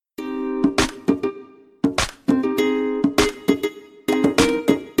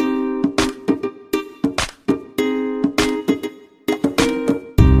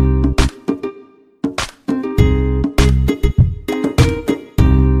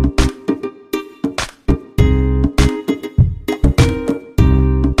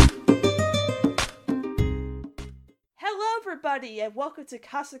welcome to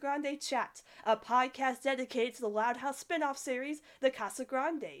Casa Grande Chat, a podcast dedicated to the Loud House spin-off series, The Casa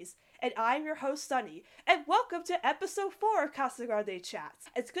Grandes. And I'm your host, Sunny, and welcome to episode 4 of Casa Grande Chat.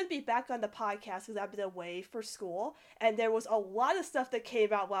 It's good to be back on the podcast because I've been away for school, and there was a lot of stuff that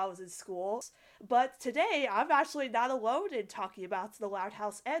came out while I was in school. But today, I'm actually not alone in talking about the Loud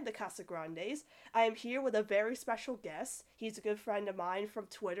House and the Casa Grandes. I am here with a very special guest. He's a good friend of mine from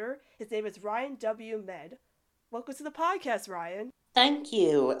Twitter. His name is Ryan W. Med. Welcome to the podcast, Ryan. Thank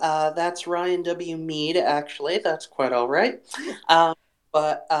you. That's Ryan W. Mead, actually. That's quite all right.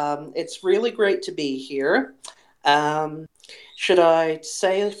 But it's really great to be here. Should I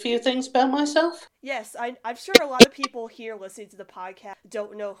say a few things about myself? Yes, I'm sure a lot of people here listening to the podcast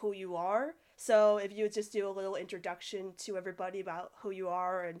don't know who you are. So if you would just do a little introduction to everybody about who you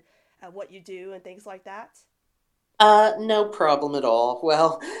are and what you do and things like that. No problem at all.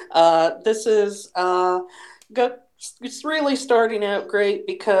 Well, this is it's really starting out great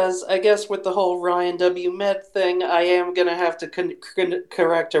because I guess with the whole Ryan W. Med thing, I am going to have to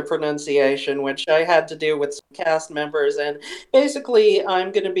correct her pronunciation, which I had to do with some cast members. And basically,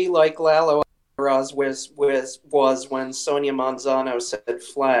 I'm going to be like Lalo Alcaraz was when Sonia Manzano said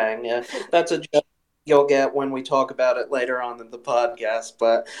flang. That's a joke you'll get when we talk about it later on in the podcast.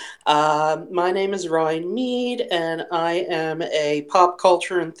 But my name is Ryan Mead, and I am a pop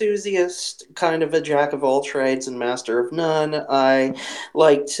culture enthusiast, kind of a jack of all trades and master of none. I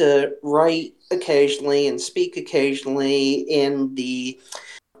like to write occasionally and speak occasionally in the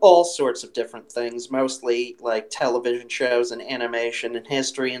all sorts of different things, mostly like television shows and animation and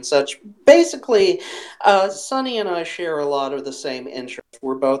history and such. Basically, Sunny and I share a lot of the same interests.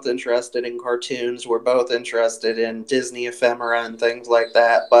 We're both interested in cartoons. We're both interested in Disney ephemera and things like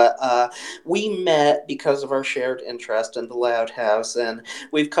that. But we met because of our shared interest in the Loud House, and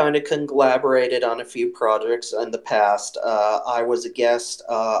we've kind of collaborated on a few projects in the past. I was a guest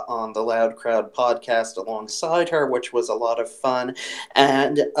on the Loud Crowd podcast alongside her, which was a lot of fun.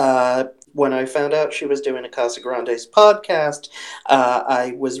 And when I found out she was doing a Casa Grandes podcast,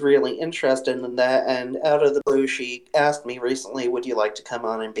 I was really interested in that. And out of the blue, she asked me recently, would you like to come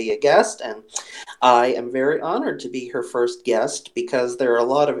on and be a guest? And I am very honored to be her first guest because there are a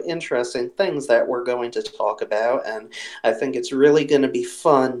lot of interesting things that we're going to talk about. And I think it's really going to be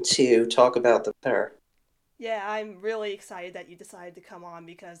fun to talk about them there. Yeah, I'm really excited that you decided to come on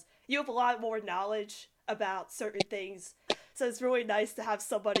because you have a lot more knowledge about certain things. So it's really nice to have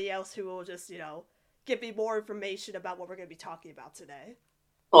somebody else who will just, give me more information about what we're going to be talking about today.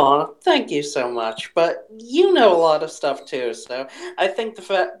 Aw, thank you so much. But you know a lot of stuff too, so I think the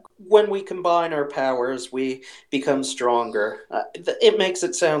fact when we combine our powers, we become stronger. It makes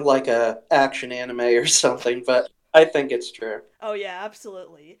it sound like a action anime or something, but I think it's true. Oh yeah,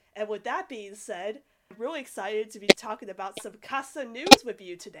 absolutely. And with that being said, I'm really excited to be talking about some Casa news with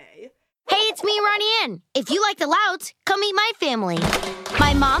you today. Hey, it's me, Ronnie Ann. If you like the Louds, come meet my family.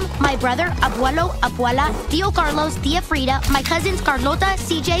 My mom, my brother, abuelo, abuela, Tio Carlos, Tia Frida, my cousins Carlota,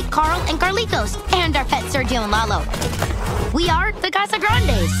 CJ, Carl, and Carlitos, and our pet Sergio and Lalo. We are the Casa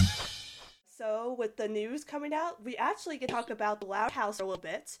Grandes. So, with the news coming out, we actually can talk about the Loud House a little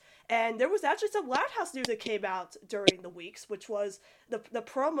bit. And there was actually some Loud House news that came out during the weeks, which was the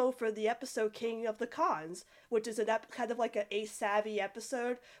promo for the episode King of the Cons, which is kind of like an Ace Savvy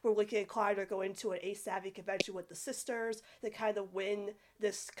episode where Licky and Clyde are going to an Ace Savvy convention with the sisters to kind of win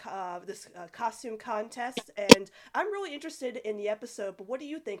this costume contest. And I'm really interested in the episode, but what do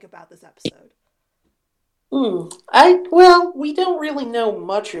you think about this episode? Well, we don't really know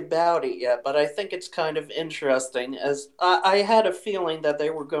much about it yet, but I think it's kind of interesting. As I had a feeling that they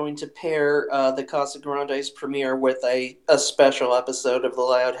were going to pair the Casa Grandes premiere with a special episode of The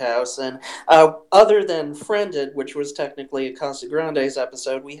Loud House, and other than Friended, which was technically a Casa Grandes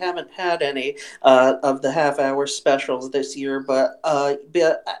episode, we haven't had any of the half-hour specials this year. But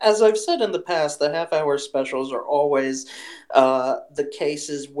as I've said in the past, the half-hour specials are always the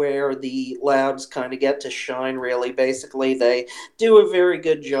cases where the Louds kind of get to shine, really. Basically, they do a very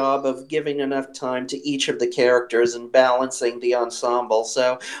good job of giving enough time to each of the characters and balancing the ensemble.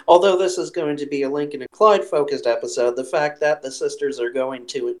 So, although this is going to be a Lincoln and Clyde focused episode, the fact that the sisters are going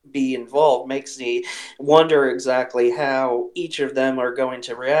to be involved makes me wonder exactly how each of them are going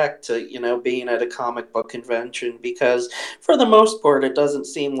to react to, being at a comic book convention, because for the most part, it doesn't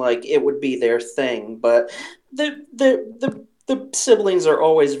seem like it would be their thing. But the siblings are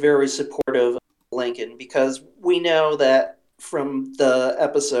always very supportive of Lincoln because we know that from the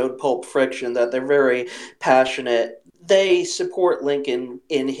episode Pulp Friction that they're very passionate they support Lincoln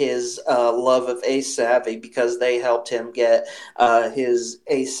in his love of Ace Savvy because they helped him get his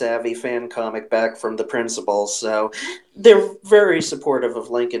Ace Savvy fan comic back from the principal. So they're very supportive of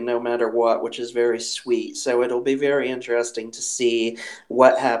Lincoln no matter what, which is very sweet. So it'll be very interesting to see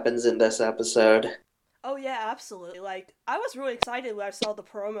what happens in this episode. Oh yeah, absolutely. Like, I was really excited when I saw the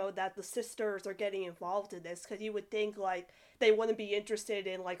promo that the sisters are getting involved in this, because you would think, like, they wouldn't be interested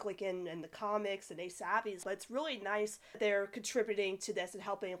in, like in the comics and Ace Savvy's, but it's really nice they're contributing to this and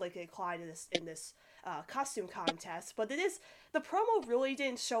helping Lincoln and Clyde in this costume contest. But the promo really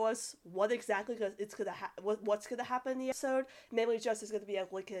didn't show us what exactly what's gonna happen in the episode. Mainly just it's gonna be a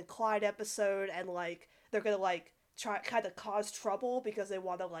Lincoln and Clyde episode, and, like, they're gonna, like, try kind of cause trouble because they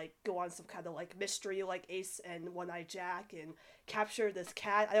want to, like, go on some kind of, like, mystery, like Ace and One-Eyed Jack, and capture this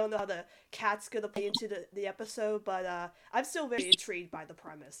cat. I don't know how the cat's gonna play into the episode, but I'm still very intrigued by the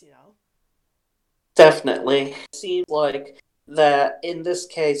premise, you know. Definitely. It seems like that in this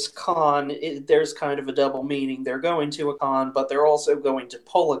case, there's kind of a double meaning. They're going to a con, but they're also going to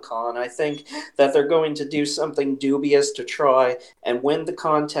pull a con. I think that they're going to do something dubious to try and win the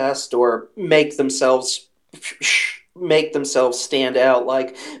contest or make themselves stand out,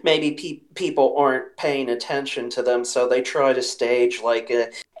 like maybe people aren't paying attention to them, so they try to stage like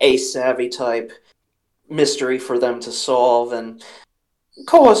a Ace Savvy type mystery for them to solve and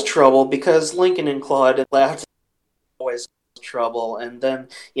cause trouble, because Lincoln and Clyde always cause trouble, and then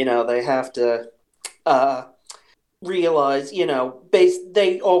they have to realize,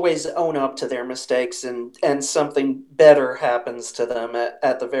 they always own up to their mistakes, and something better happens to them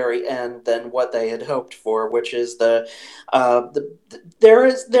at the very end than what they had hoped for, which is there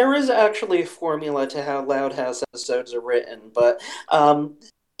is actually a formula to how Loud House episodes are written, but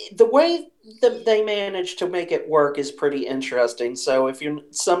the way that they manage to make it work is pretty interesting. So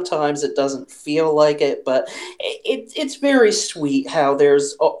sometimes it doesn't feel like it, but it's very sweet how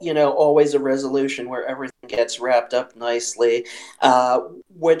there's always a resolution where everything gets wrapped up nicely,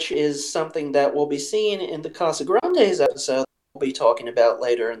 which is something that we'll be seeing in the Casagrandes episode we'll be talking about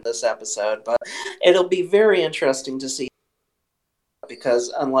later in this episode. But it'll be very interesting to see,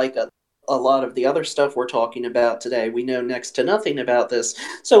 because unlike a lot of the other stuff we're talking about today, we know next to nothing about this,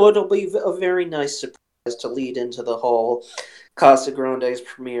 so it'll be a very nice surprise to lead into the whole Casagrandes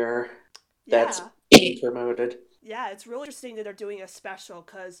premiere that's being promoted. Yeah, it's really interesting that they're doing a special,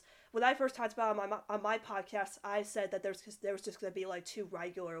 because when I first talked about it on my podcast, I said that there was just going to be, like, 2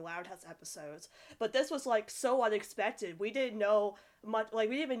 regular Loud House episodes, but this was, like, so unexpected. We didn't know much, like,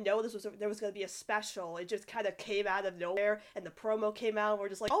 we didn't even know there was going to be a special. It just kind of came out of nowhere, and the promo came out, and we're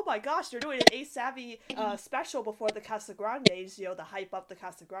just like, oh my gosh, they're doing an Ace Savvy special before the Casagrandes, to hype up the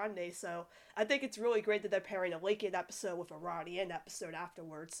Casagrandes. So I think it's really great that they're pairing a Lincoln episode with a Ronnie Ann episode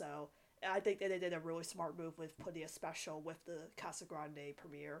afterwards. So I think that they did a really smart move with putting a special with the Casagrande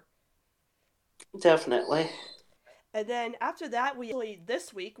premiere. Definitely. And then after that,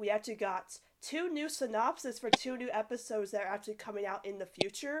 this week we actually got 2 new synopses for 2 new episodes that are actually coming out in the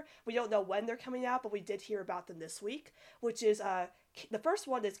future. We don't know when they're coming out, but we did hear about them this week, which is the first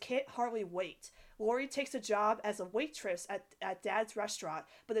one is Can't Hardly Wait. Lori takes a job as a waitress at Dad's restaurant,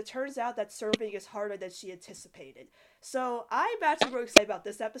 but it turns out that serving is harder than she anticipated. So I'm actually really excited about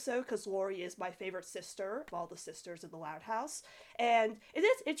this episode, because Lori is my favorite sister of all the sisters in the Loud House. And it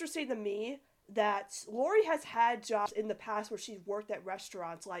is interesting to me that Lori has had jobs in the past where she's worked at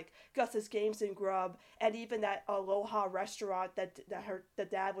restaurants like Gus's Games and Grub, and even that Aloha restaurant that the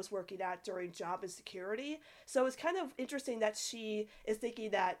dad was working at during Job and Security. So it's kind of interesting that she is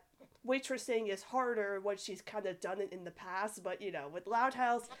thinking that waitressing is harder when she's kind of done it in the past. But with Loud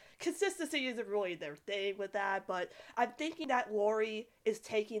House, consistency isn't really their thing with that. But I'm thinking that Lori is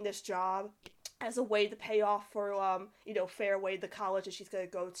taking this job as a way to pay off for, Fairway, the college that she's going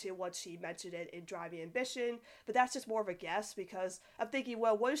to go to once she mentioned it in Driving Ambition. But that's just more of a guess, because I'm thinking,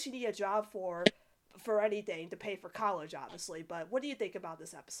 well, what does she need a job for anything to pay for college, obviously. But what do you think about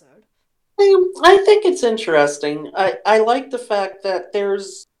this episode? I think it's interesting. I like the fact that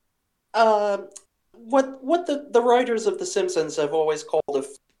there's what the writers of The Simpsons have always called a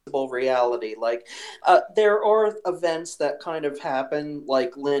flexible reality. Like, there are events that kind of happen,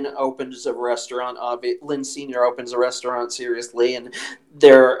 like Lynn opens a restaurant, Lynn Sr. opens a restaurant, seriously, and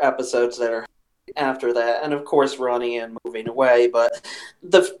there are episodes that are after that, and of course Ronnie Ann moving away. But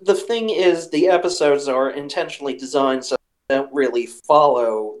the thing is, the episodes are intentionally designed so they don't really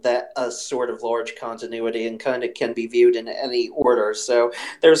follow that sort of large continuity, and kind of can be viewed in any order. So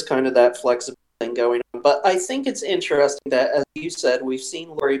there's kind of that flexible thing going on. But I think it's interesting that, as you said, we've seen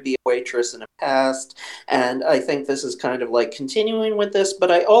Lori be a waitress in the past, and I think this is kind of like continuing with this.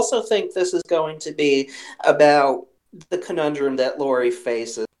 But I also think this is going to be about the conundrum that Lori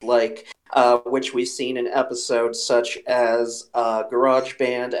faces, like which we've seen in episodes such as Garage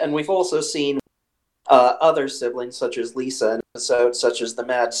Band, and we've also seen other siblings such as Lisa in episodes such as The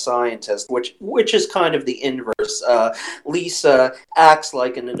Mad Scientist, which is kind of the inverse. Lisa acts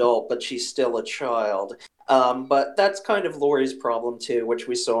like an adult, but she's still a child. But that's kind of Lori's problem too, which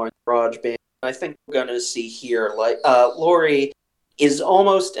we saw in Garage Band. I think we're going to see here, like Lori is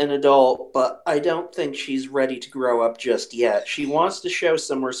almost an adult, but I don't think she's ready to grow up just yet. She wants to show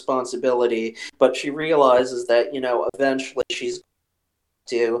some responsibility, but she realizes that, eventually she's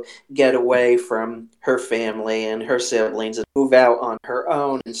to get away from her family and her siblings and move out on her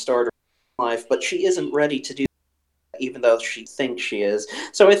own and start her life, but she isn't ready to do that, even though she thinks she is.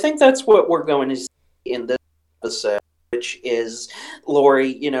 So I think that's what we're going to see in this episode, which is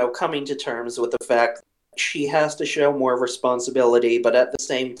Lori, coming to terms with the fact that she has to show more responsibility, but at the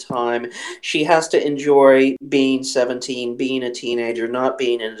same time, she has to enjoy being 17, being a teenager, not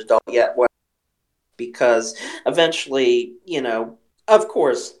being an adult yet, because eventually, of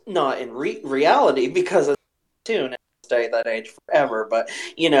course, not in reality, because of the cartoon, stay that age forever, but,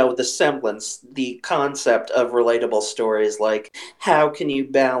 the semblance, the concept of relatable stories, like how can you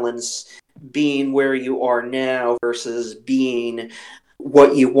balance being where you are now versus being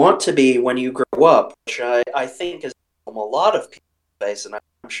what you want to be when you grow up, which I think is a lot of people face, and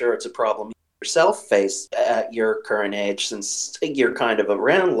I'm sure it's a problem you yourself face at your current age, since you're kind of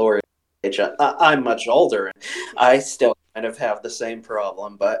around Lori's age. I'm much older, and I still kind of have the same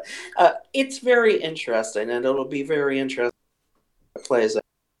problem, but it's very interesting, and it'll be very interesting how it plays out.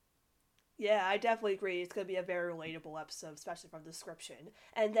 Yeah, I definitely agree. It's going to be a very relatable episode, especially from the description.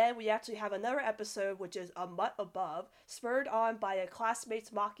 And then we actually have another episode, which is A Mutt Above. Spurred on by a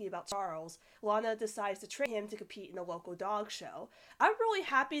classmate's mocking about Charles, Lana decides to train him to compete in a local dog show. I'm really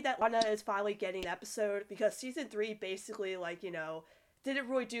happy that Lana is finally getting an episode, because season 3 basically, didn't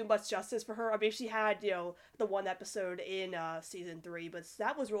really do much justice for her. I mean, she had, the one episode in season 3, but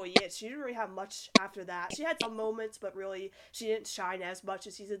that was really it. She didn't really have much after that. She had some moments, but really, she didn't shine as much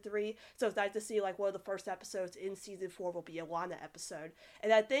in season 3. So it's nice to see, one of the first episodes in season 4 will be a Lana episode.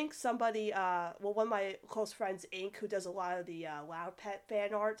 And I think somebody, one of my close friends, Ink, who does a lot of the Loud Pet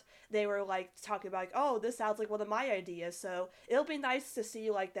fan art, they were, talking about, oh, this sounds like one of my ideas. So it'll be nice to see,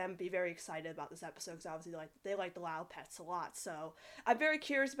 them be very excited about this episode, because obviously, they like the Loud Pets a lot. So I'm very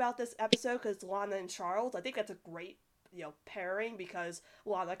curious about this episode, because Lana and Charles, I think that's a great, pairing, because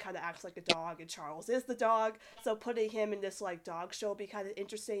Lana kind of acts like a dog and Charles is the dog, so putting him in this, dog show will be kind of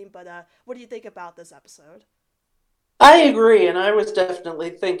interesting. But what do you think about this episode? I agree, and I was definitely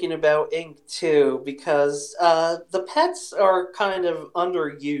thinking about Ink too, because the pets are kind of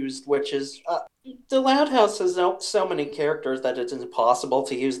underused, which is the Loud House has so many characters that it's impossible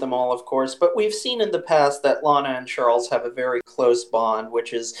to use them all, of course, but we've seen in the past that Lana and Charles have a very close bond,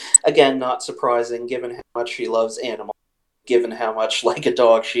 which is, again, not surprising given how much she loves animals, given how much like a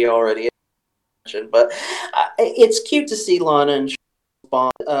dog she already is. But it's cute to see Lana and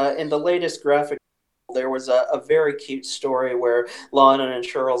Charles bond. In the latest graphic, there was a very cute story where Lana and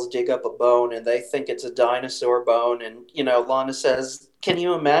Charles dig up a bone and they think it's a dinosaur bone. And, Lana says, "Can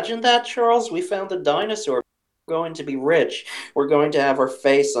you imagine that, Charles? We found a dinosaur. We're going to be rich. We're going to have our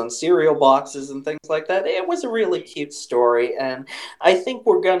face on cereal boxes and things like that." It was a really cute story. And I think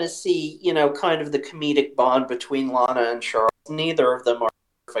we're going to see, kind of the comedic bond between Lana and Charles. Neither of them are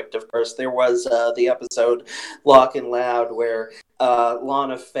perfect, of course. There was the episode Lock and Loud where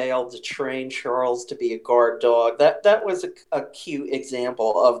Lana failed to train Charles to be a guard dog. That was a cute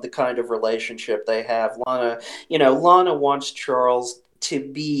example of the kind of relationship they have. Lana wants Charles to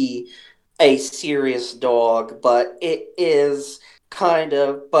be a serious dog, but it is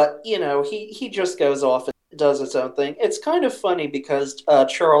but he just goes off and does its own thing. It's kind of funny because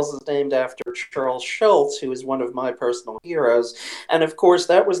Charles is named after Charles Schulz, who is one of my personal heroes, and of course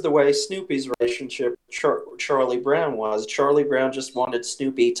that was the way Snoopy's relationship with Charlie Brown was. Charlie Brown just wanted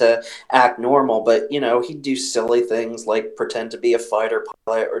Snoopy to act normal, but he'd do silly things like pretend to be a fighter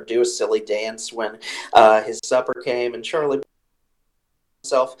pilot or do a silly dance when his supper came, and Charlie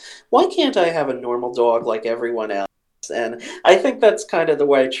himself, "Why can't I have a normal dog like everyone else?" And I think that's kind of the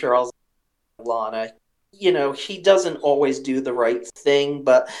way Charles and Lana, he doesn't always do the right thing,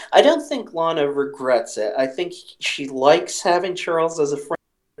 but I don't think Lana regrets it. I think she likes having Charles as a friend,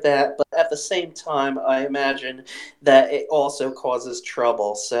 that, but at the same time, I imagine that it also causes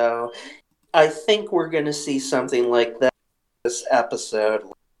trouble. So I think we're going to see something like that this episode.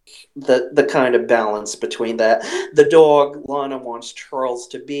 The kind of balance between that, the dog Lana wants Charles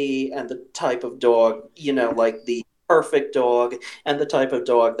to be, and the type of dog, like the perfect dog and the type of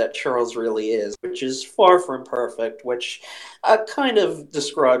dog that Charles really is, which is far from perfect, which kind of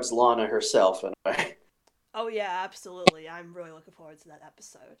describes Lana herself in a way. Oh yeah, absolutely. I'm really looking forward to that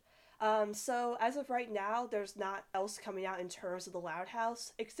episode. So as of right now, there's not else coming out in terms of the Loud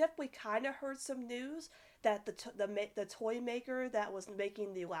House, except we kind of heard some news that the toy maker that was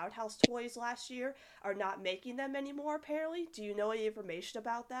making the Loud House toys last year are not making them anymore. Apparently, do you know any information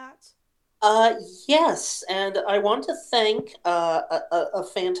about that? Uh, yes, and I want to thank a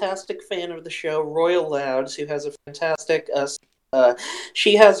fantastic fan of the show, Royal Louds, who has a fantastic. Uh,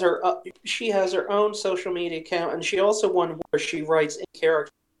 she has her own social media account, and she also one where she writes in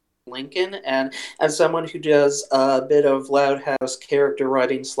character Lincoln. And as someone who does a bit of Loud House character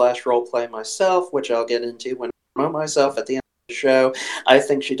writing slash role play myself, which I'll get into when I promote myself at the end of the show, I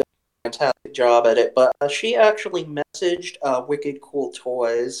think she does fantastic job at it. But she actually messaged Wicked Cool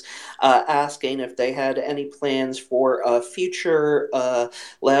Toys asking if they had any plans for future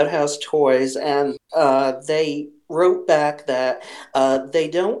Loud House toys, and they wrote back that they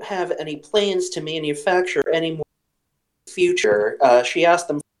don't have any plans to manufacture any more future. She asked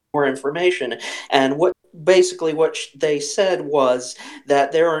them for more information, and what they said was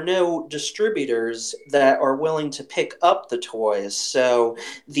that there are no distributors that are willing to pick up the toys. So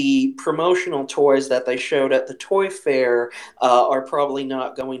the promotional toys that they showed at the toy fair are probably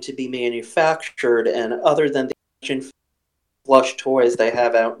not going to be manufactured, and other than the action flush toys they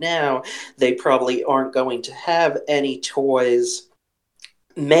have out now, they probably aren't going to have any toys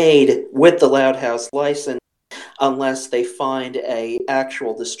made with the Loud House license unless they find a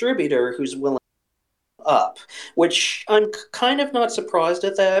actual distributor who's willing to up, which I'm kind of not surprised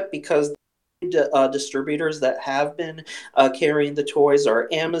at that, because distributors that have been carrying the toys are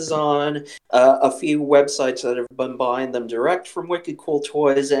Amazon, a few websites that have been buying them direct from Wicked Cool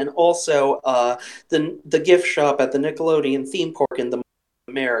Toys, and also the gift shop at the Nickelodeon theme park in the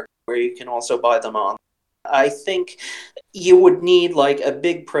America, where you can also buy them on. I think you would need like a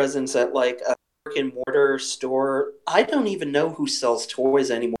big presence at like a brick and mortar store. I don't even know who sells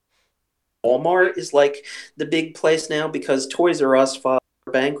toys anymore. Walmart is like the big place now, because Toys R Us filed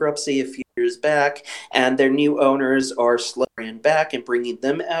for bankruptcy a few years back, and their new owners are slithering back and bringing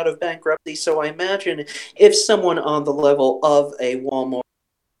them out of bankruptcy. So I imagine if someone on the level of a Walmart,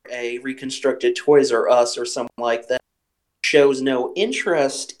 a reconstructed Toys R Us, or someone like that shows no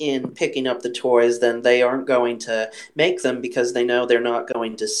interest in picking up the toys, then they aren't going to make them because they know they're not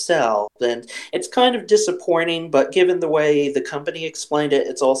going to sell. And it's kind of disappointing, but given the way the company explained it,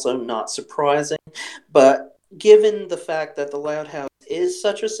 it's also not surprising. But given the fact that the Loud House is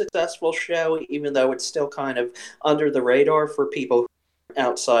such a successful show, even though it's still kind of under the radar for people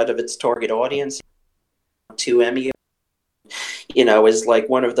outside of its target audience, 2 Emmy, is like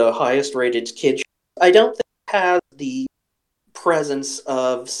one of the highest rated kids shows. I don't think it has the presence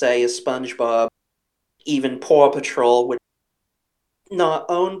of, say, a SpongeBob, even Paw Patrol, which is not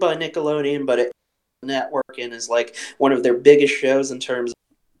owned by Nickelodeon, but it's a network and is like one of their biggest shows in terms of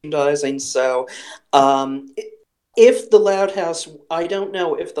merchandising. So, if the Loud House, I don't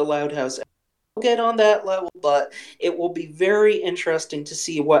know if the Loud House will get on that level, but it will be very interesting to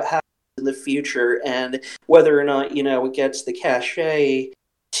see what happens in the future, and whether or not it gets the cachet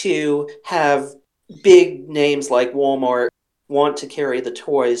to have big names like Walmart want to carry the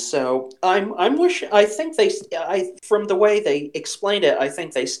toys. So I think from the way they explained it, I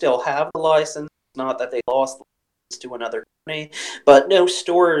think they still have the license. Not that they lost the license to another company, but no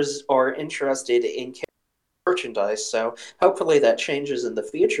stores are interested in merchandise. So hopefully that changes in the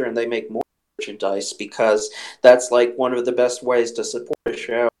future and they make more merchandise, because that's like one of the best ways to support a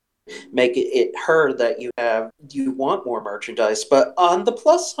show. Make it heard that you want more merchandise. But on the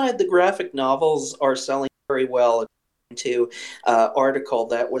plus side, the graphic novels are selling very well. To article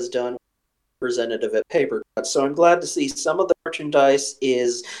that was done representative at Paper Cut. So I'm glad to see some of the merchandise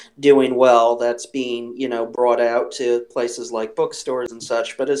is doing well. That's being brought out to places like bookstores and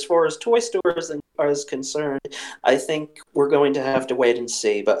such. But as far as toy stores are concerned, I think we're going to have to wait and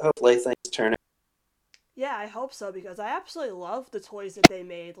see. But hopefully things turn out. Yeah, I hope so, because I absolutely love the toys that they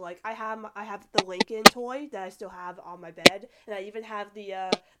made. Like I have the Lincoln toy that I still have on my bed, and I even have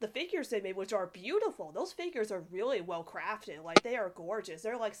the figures they made, which are beautiful. Those figures are really well crafted. Like they are gorgeous.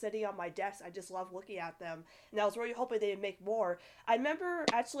 They're like sitting on my desk. I just love looking at them, and I was really hoping they'd make more. I remember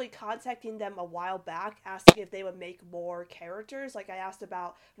actually contacting them a while back, asking if they would make more characters. Like I asked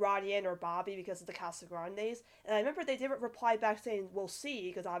about Rodian or Bobby because of the Casagrandes, and I remember they didn't reply back saying we'll see,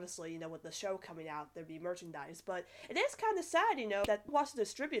 because obviously with the show coming out there'd be merchandise. But it is kind of sad, that wants to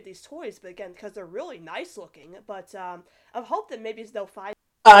distribute these toys, but again, because they're really nice looking. But I hope that maybe they'll find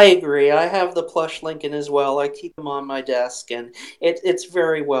I agree. I have the plush Lincoln as well. I keep them on my desk, and it's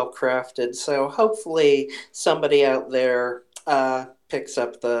very well crafted. So hopefully somebody out there picks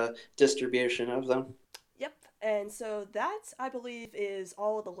up the distribution of them. Yep. And so that, I believe, is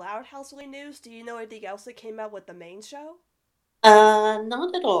all of the Loud House news. Do you know anything else that came out with the main show?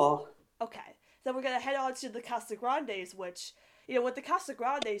 Not at all. Okay. Then we're gonna head on to the Casa Grandes, which, with the Casa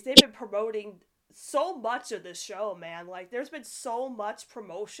Grandes, they've been promoting so much of this show, man. Like, there's been so much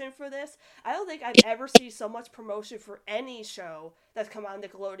promotion for this. I don't think I've ever seen so much promotion for any show that's come out on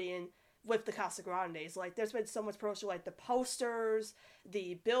Nickelodeon with the Casa Grandes. Like, there's been so much promotion, like the posters,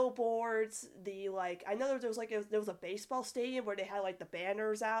 the billboards, the like. I know there was there was a baseball stadium where they had like the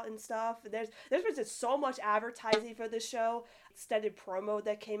banners out and stuff. There's been just so much advertising for this show. Extended promo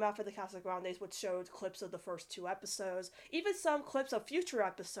that came out for the Casa Grandes, which showed clips of the first two episodes, even some clips of future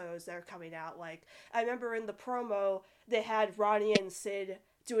episodes that are coming out. Like, I remember in the promo they had Ronnie and Sid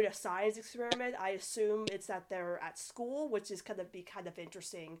doing a science experiment. I assume it's that they're at school, which is gonna be kind of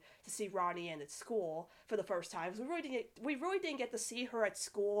interesting to see Ronnie Ann at school for the first time. We really didn't get to see her at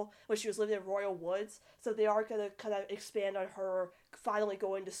school when she was living in Royal Woods. So they are gonna kind of expand on her finally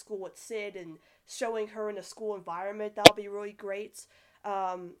going to school with Sid and showing her in a school environment. That'll be really great.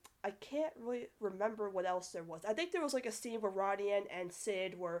 I can't really remember what else there was. I think there was like a scene where Ronnie and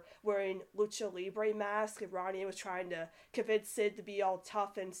Sid were wearing lucha libre masks, and Ronnie was trying to convince Sid to be all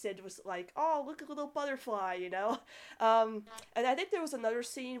tough, and Sid was like, "Oh, look at the little butterfly," you know. And I think there was another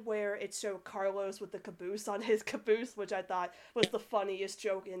scene where it showed Carlos with the caboose on his caboose, which I thought was the funniest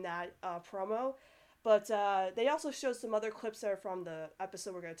joke in that promo. But they also showed some other clips there from the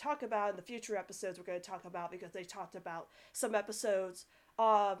episode we're going to talk about, and the future episodes we're going to talk about, because they talked about some episodes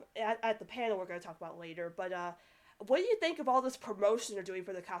at the panel we're going to talk about later. But what do you think of all this promotion they're doing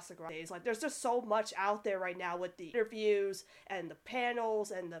for the Casa Grandes? Like, there's just so much out there right now with the interviews and the panels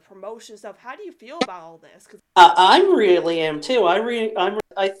and the promotion stuff. How do you feel about all this? I really am too.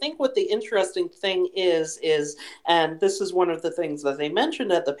 I think what the interesting thing is, and this is one of the things that they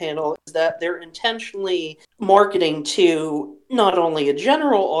mentioned at the panel, is that they're intentionally marketing to not only a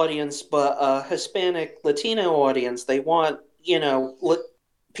general audience, but a Hispanic Latino audience. They want,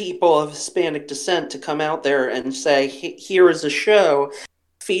 people of Hispanic descent to come out there and say, here is a show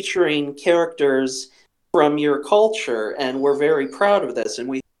featuring characters from your culture, and we're very proud of this, and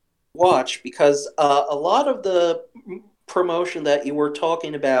we watch, because a lot of the promotion that you were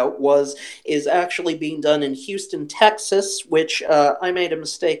talking about is actually being done in Houston, Texas, which I made a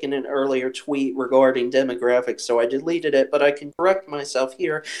mistake in an earlier tweet regarding demographics, so I deleted it, but I can correct myself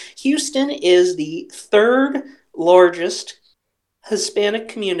here. Houston is the third largest Hispanic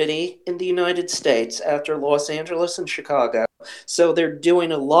community in the United States after Los Angeles and Chicago. So they're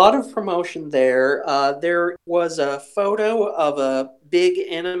doing a lot of promotion there. There was a photo of a big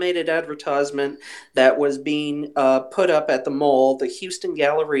animated advertisement that was being put up at the mall, the Houston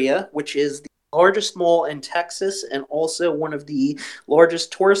Galleria, which is the largest mall in Texas and also one of the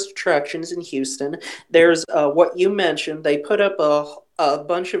largest tourist attractions in Houston. There's what you mentioned. They put up a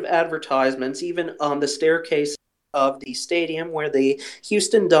bunch of advertisements, even on the staircase of the stadium where the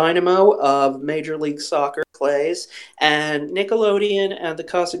Houston Dynamo of Major League Soccer plays, and Nickelodeon and the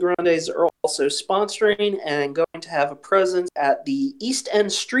Casa Grandes are also sponsoring and going to have a presence at the East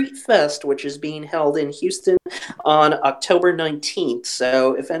End Street Fest, which is being held in Houston on October 19th.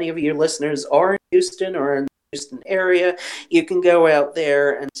 So if any of your listeners are in Houston or in the Houston area, you can go out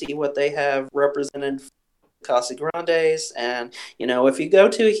there and see what they have represented Casa Grandes. And, if you go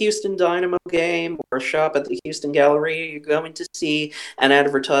to a Houston Dynamo game or shop at the Houston Galleria, you're going to see an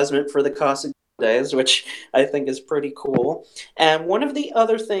advertisement for the Casa Grandes, which I think is pretty cool. And one of the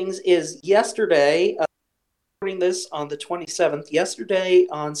other things is yesterday, this on the 27th, yesterday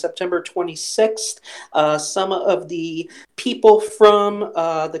on September 26th, some of the people from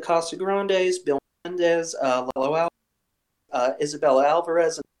the Casa Grandes, Bill Mendez, Lalo Isabella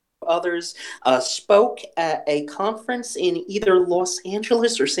Alvarez, and others spoke at a conference in either Los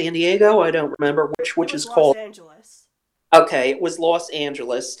Angeles or San Diego. I don't remember which is called. Los Angeles. Okay, it was Los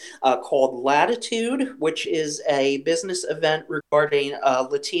Angeles, called Latitude, which is a business event regarding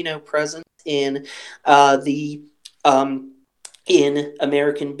Latino presence in the in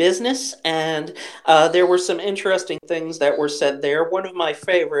American business, and there were some interesting things that were said there. One of my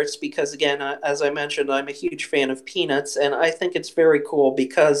favorites, because again, as I mentioned, I'm a huge fan of Peanuts, and I think it's very cool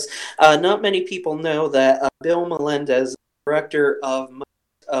because not many people know that Bill Melendez, director of most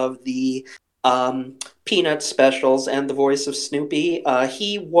of the Peanut specials and the voice of Snoopy.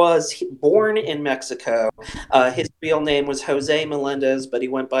 He was born in Mexico. His real name was Jose Melendez, but he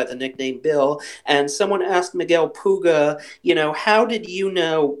went by the nickname Bill. And someone asked Miguel Puga, how did you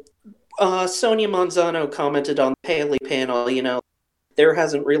know? Sonia Manzano commented on the Paley panel, there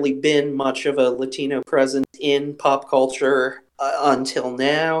hasn't really been much of a Latino presence in pop culture until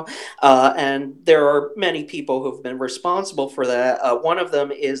now. And there are many people who've been responsible for that. One of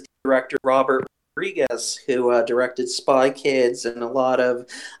them is director Robert Rodriguez, who directed Spy Kids and a lot of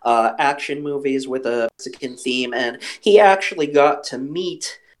action movies with a Mexican theme. And he actually got to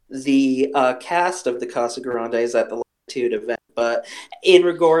meet the cast of the Casagrandes at the Latitude event. But in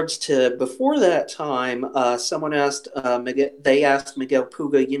regards to before that time, someone asked, they asked Miguel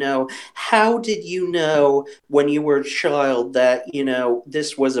Puga, how did you know when you were a child that,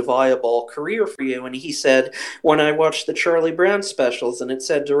 this was a viable career for you? And he said, when I watched the Charlie Brown specials and it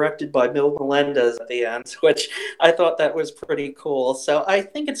said directed by Bill Melendez at the end, which I thought that was pretty cool. So I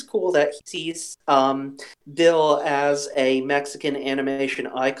think it's cool that he sees Bill as a Mexican animation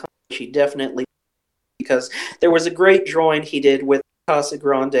icon. She definitely, because there was a great drawing he did with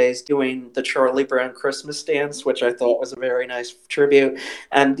Casagrandes doing the Charlie Brown Christmas dance, which I thought was a very nice tribute.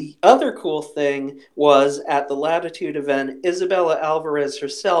 And the other cool thing was at the Latitude event, Isabella Alvarez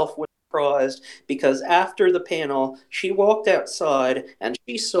herself was surprised because after the panel, she walked outside and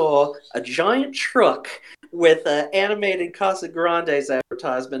she saw a giant truck with an animated Casagrandes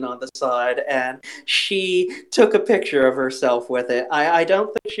advertisement on the side, and she took a picture of herself with it. I don't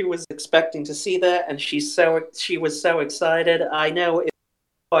think she was expecting to see that, and she was so excited. I know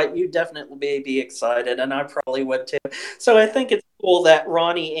if you definitely be excited, and I probably would too. So I think it's cool that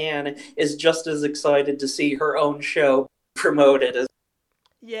Ronnie Ann is just as excited to see her own show promoted as.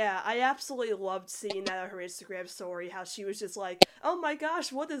 Yeah, I absolutely loved seeing that on her Instagram story, how she was just like, oh my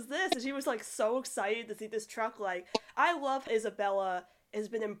gosh, what is this? And she was like so excited to see this truck. Like, I love Isabella has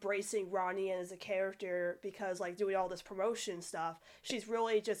been embracing Ronnie Ann as a character because, like, doing all this promotion stuff, she's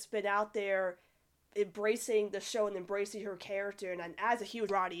really just been out there embracing the show and embracing her character. And as a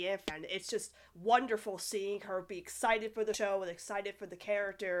huge Ronnie Ann fan, it's just wonderful seeing her be excited for the show and excited for the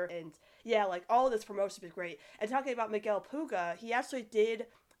character. And yeah, like, all of this promotion has been great. And talking about Miguel Puga, he actually did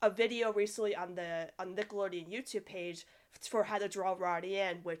a video recently on the Nickelodeon YouTube page for how to draw Ronnie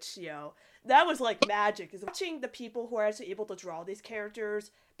Ann, which, that was like magic. Because watching the people who are actually able to draw these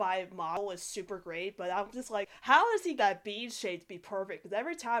characters by model is super great, but I'm just like, how does he get that bean shape to be perfect? Because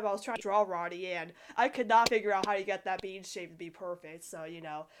every time I was trying to draw Ronnie Ann, I could not figure out how to get that bean shape to be perfect. So,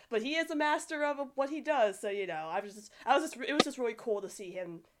 but he is a master of what he does. So, it was just really cool to see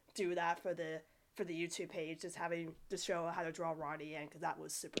him do that for the YouTube page, just having to show how to draw Ronnie Ann, because that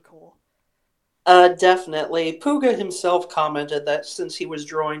was super cool. Definitely. Puga himself commented that since he was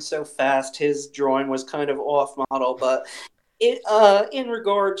drawing so fast, his drawing was kind of off model. But in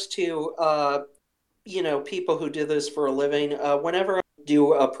regards to people who do this for a living, whenever I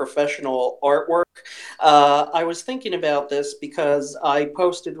do a professional artwork, I was thinking about this because I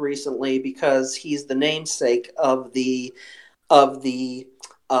posted recently, because he's the namesake of the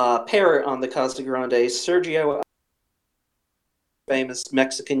parrot on the Casagrandes, Sergio, famous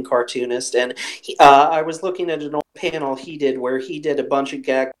Mexican cartoonist, and I was looking at an old panel he did where he did a bunch of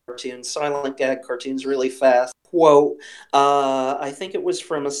silent gag cartoons really fast. Quote, I think it was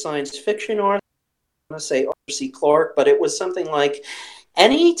from a science fiction author, I'm going to say Arthur C. Clarke, but it was something like,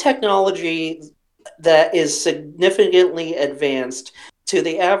 any technology that is significantly advanced to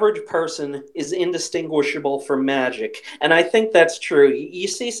the average person is indistinguishable from magic. And I think that's true. You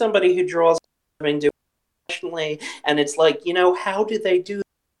see somebody who draws professionally, and it's like, how do they do that?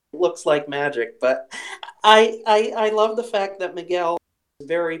 It looks like magic. But I love the fact that Miguel is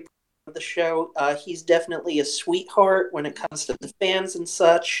very proud of the show. He's definitely a sweetheart when it comes to the fans and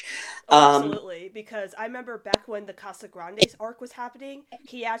such. Absolutely, because I remember back when the Casagrandes arc was happening,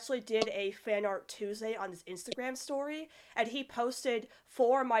 he actually did a Fan Art Tuesday on his Instagram story, and he posted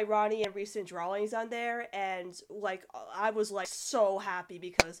 4 of my Ronnie and recent drawings on there, and, like, I was, like, so happy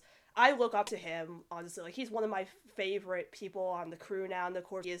because I look up to him, honestly. Like, he's one of my favorite people on the crew now, and of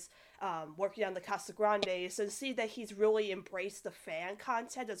course he is working on the Casagrandes, so to see that he's really embraced the fan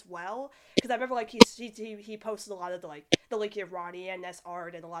content as well, because I remember, like, he posted a lot of the Linky of Ronnie Ann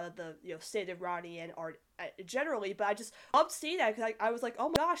art, and a lot of the, stated Ronnie Ann art generally, but I just loved seeing that, because I was like, oh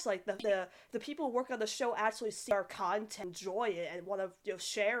my gosh, like, the people who work on the show actually see our content, enjoy it, and want to,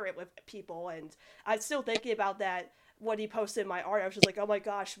 share it with people, and I'm still thinking about that when he posted my art. I was just like, oh my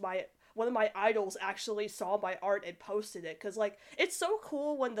gosh, one of my idols actually saw my art and posted it, because, like, it's so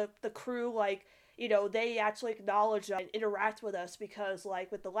cool when the crew, like, they actually acknowledge and interact with us because,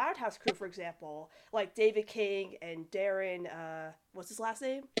 like, with the Loud House crew, for example, like David King and Darren, what's his last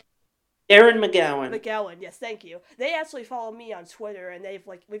name? Aaron McGowan. McGowan, yes, thank you. They actually follow me on Twitter, and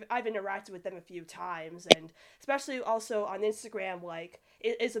I've interacted with them a few times, and especially also on Instagram. Like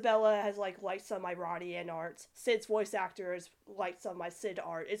Isabella has liked some of my Ronnie Ann art. Sid's voice actor has liked some of my Sid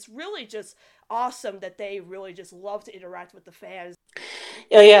art. It's really just awesome that they really just love to interact with the fans.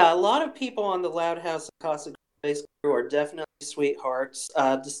 Yeah, a lot of people on the Loud House and Casa Grande crew are definitely sweethearts.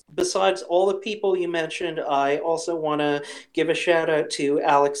 Besides all the people you mentioned, I also want to give a shout out to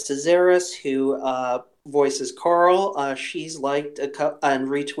Alex Cesaris, who voices Carl. She's liked and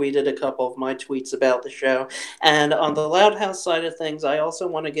retweeted a couple of my tweets about the show. And on the Loud House side of things, I also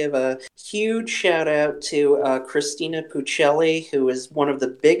want to give a huge shout out to Christina Puccelli, who is one of the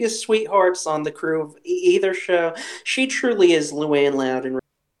biggest sweethearts on the crew of either show. She truly is Luann Loud in real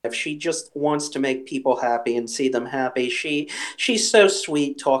life. She just wants to make people happy and see them happy. She's so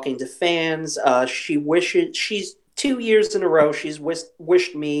sweet talking to fans. She's 2 years in a row, she's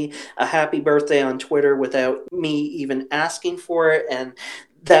wished me a happy birthday on Twitter without me even asking for it, and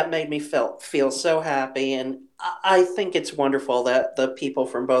that made me feel so happy. And I think it's wonderful that the people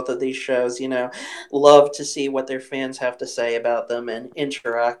from both of these shows, love to see what their fans have to say about them and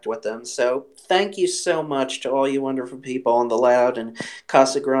interact with them. So thank you so much to all you wonderful people on the Loud and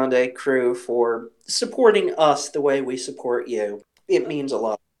Casa Grande crew for supporting us the way we support you. It means a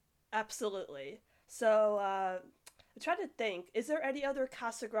lot. Absolutely. So, I'm trying to think. Is there any other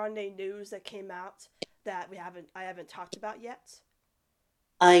Casa Grande news that came out that I haven't talked about yet?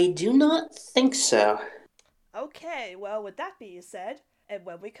 I do not think so. Okay, well, with that being said, and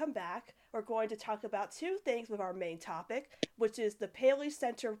when we come back, we're going to talk about two things with our main topic, which is the Paley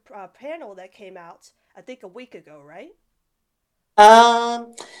Center panel that came out, I think, a week ago, right?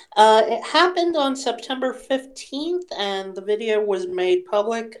 It happened on September 15th, and the video was made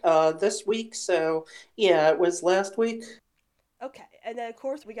public this week, so yeah, it was last week. Okay, and then of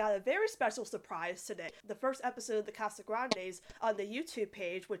course we got a very special surprise today. The first episode of the Casa Grandes on the YouTube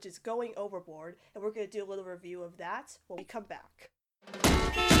page, which is Going Overboard, and we're going to do a little review of that when we come back.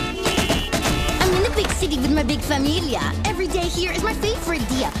 I'm in a big city with my big familia. Every day here is my favorite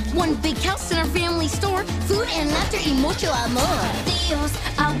dia. One big house in our family store. Food and laughter y mucho amor. Tíos,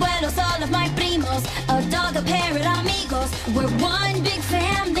 abuelos, all of my primos. A dog, a parrot, amigos. We're one big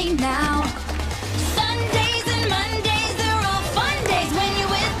family now. Sundays and Mondays, they're all fun days when you're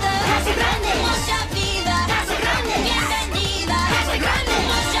with us. Casa Grande. Mucha vida. Casa Grande. Bienvenida. Casa Grande.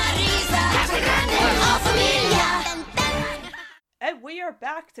 Mucha risa. Casa Grande. We're all familia. And we are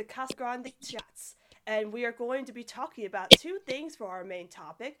back to Casa Grande Chats, and we are going to be talking about two things for our main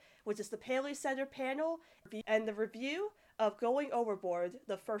topic, which is the Paley Center panel and the review of Going Overboard,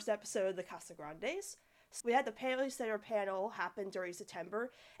 the first episode of the Casa Grandes. So we had the Paley Center panel happen during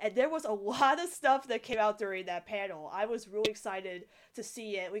September, and there was a lot of stuff that came out during that panel. I was really excited to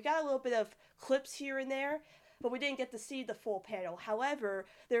see it. We got a little bit of clips here and there, but we didn't get to see the full panel. However,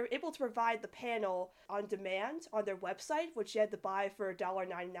 they were able to provide the panel on demand on their website, which you had to buy for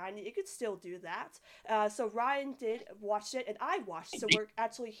 $1.99. You could still do that. So Ryan did watch it, and I watched it. So we're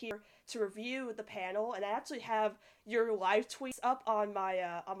actually here to review the panel, and I actually have your live tweets up on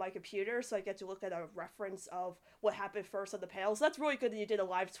my computer, so I get to look at a reference of what happened first on the panel. So that's really good that you did a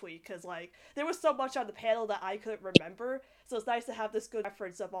live tweet, because there was so much on the panel that I couldn't remember. So it's nice to have this good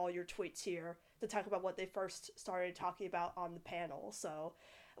reference of all your tweets here to talk about what they first started talking about on the panel. So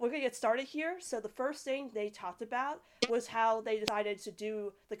we're going to get started here. So the first thing they talked about was how they decided to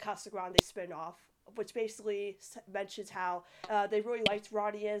do the Casa Grande spinoff, which basically mentions how they really liked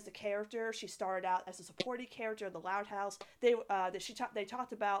Ronnie as the character. She started out as a supporting character in the Loud House. They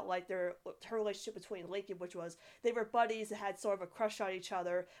talked about her relationship between Lincoln, which was they were buddies that had sort of a crush on each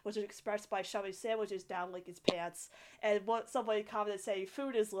other, which was expressed by shoving sandwiches down Lincoln's pants. And somebody commented saying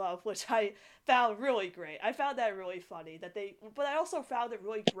 "food is love," which I found really great. I found that really funny but I also found it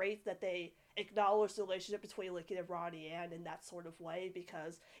really great that they acknowledged the relationship between Lincoln and Ronnie Ann in that sort of way,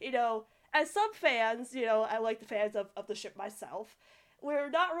 because as some fans, I like the fans of the ship myself, we're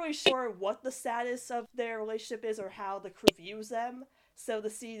not really sure what the status of their relationship is or how the crew views them. So to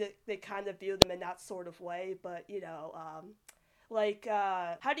see that they kind of view them in that sort of way, but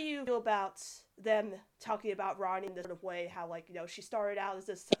how do you feel about them talking about Ronnie in this sort of way? How she started out as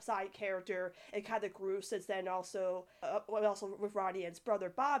this side character and kind of grew since then. Also with Ronnie Ann's brother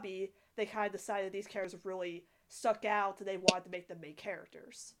Bobby, they kind of decided these characters really stuck out and they wanted to make them main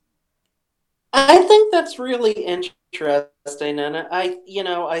characters. I think that's really interesting, and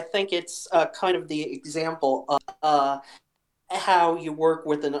I think it's kind of the example of how you work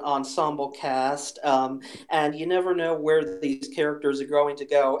with an ensemble cast, and you never know where these characters are going to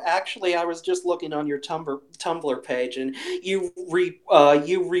go. Actually, I was just looking on your Tumblr page, and you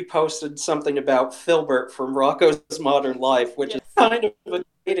reposted something about Filbert from Rocko's Modern Life, which is kind of a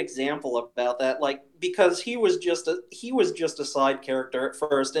great example about that. Like, because he was just a side character at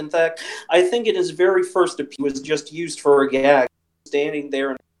first. In fact, I think in his very first appearance, he was just used for a gag, standing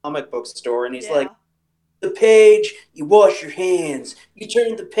there in a comic book store, and he's like, the page, you wash your hands. You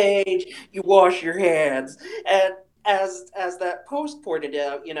turn the page, you wash your hands. And as that post pointed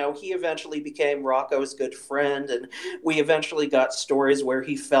out, he eventually became Rocko's good friend, and we eventually got stories where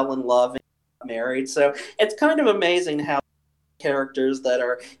he fell in love and got married. So it's kind of amazing how characters that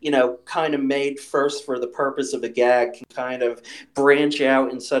are, kind of made first for the purpose of a gag can kind of branch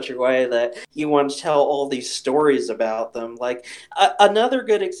out in such a way that you want to tell all these stories about them. Like, another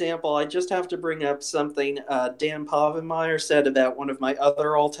good example, I just have to bring up something Dan Povenmire said about one of my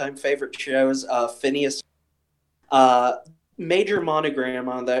other all-time favorite shows, Phineas. Major Monogram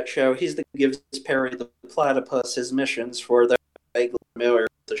on that show, he's the gives Perry the Platypus his missions for the vaguely familiar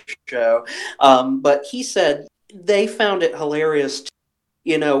with the show. But he said they found it hilarious to,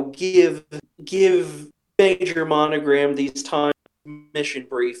 give Major Monogram these time mission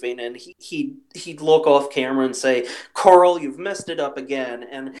briefing, and he'd look off camera and say, "Carl, you've messed it up again."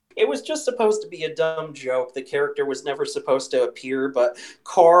 And it was just supposed to be a dumb joke. The character was never supposed to appear, but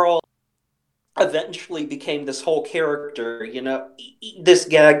Carl eventually became this whole character, this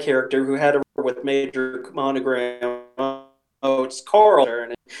gag character who had a with Major Monogram. Oh, it's Carl.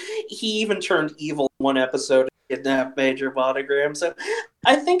 And he even turned evil in one episode and kidnapped Major Monogram. So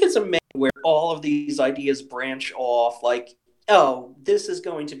I think it's amazing where all of these ideas branch off. Like, oh, this is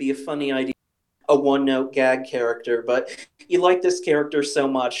going to be a funny idea, a one-note gag character, but you like this character so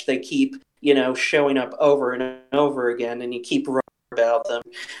much, they keep, showing up over and over again, and you keep writing about them.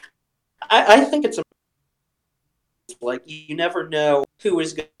 I think it's like, you never know who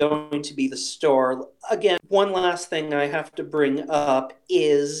is going to be the star. Again, one last thing I have to bring up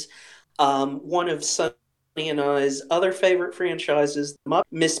is one of Sunny and I's other favorite franchises,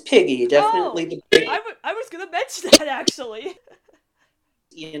 Miss Piggy. Definitely I was going to mention that, actually.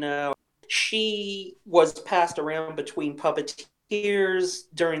 She was passed around between puppeteers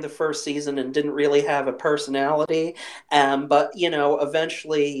during the first season and didn't really have a personality. But,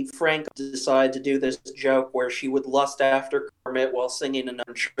 eventually Frank decided to do this joke where she would lust after Kermit while singing an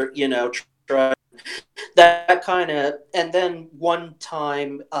that kind of, and then one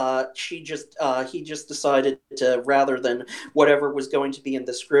time he just decided to, rather than whatever was going to be in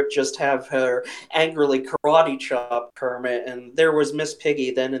the script, just have her angrily karate chop Kermit, and there was Miss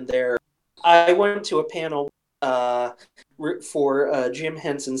Piggy then and there. I went to a panel for Jim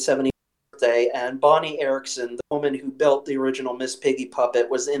Henson's 70th birthday, and Bonnie Erickson, the woman who built the original Miss Piggy puppet,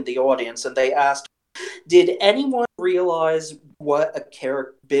 was in the audience, and they asked, did anyone realize what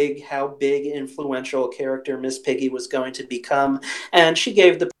how big influential character Miss Piggy was going to become? And she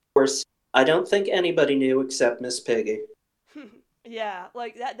gave the course, I don't think anybody knew except Miss Piggy. Yeah,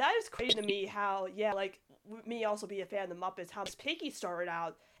 like, that is crazy to me how, like, me also being a fan of the Muppets, how Miss Piggy started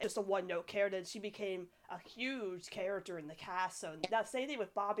out as a one-note character, and she became a huge character in the cast. So that same thing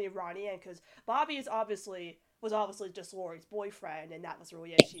with Bobby and Ronnie Ann, because Bobby was obviously just Laurie's boyfriend, and that was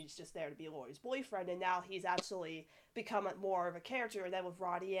really it. She's just there to be Laurie's boyfriend, and now he's actually become more of a character. And then with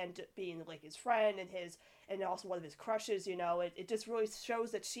Ronnie Ann being like his friend and also one of his crushes, it just really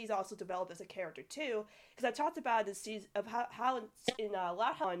shows that she's also developed as a character too. Because I talked about this season of how in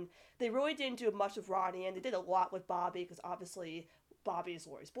Loud Hun they really didn't do much with Ronnie Ann. They did a lot with Bobby because obviously Bobby is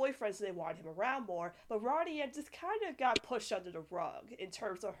Laurie's boyfriend, so they wanted him around more. But Ronnie Ann just kind of got pushed under the rug in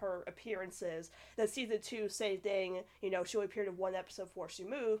terms of her appearances. The season 2, same thing. She only appeared in one episode before she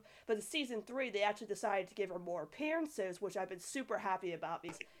moved. But in season 3, they actually decided to give her more appearances, which I've been super happy about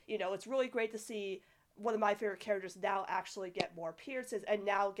because, it's really great to see one of my favorite characters now actually get more appearances and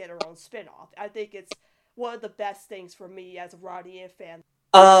now get her own spin-off. I think it's one of the best things for me as a Ronnie Ann fan.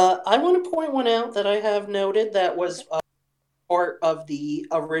 I want to point one out that I have noted that was part of the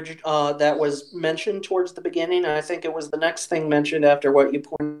original that was mentioned towards the beginning. I think it was the next thing mentioned after what you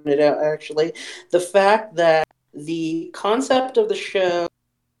pointed out, actually. The fact that the concept of the show,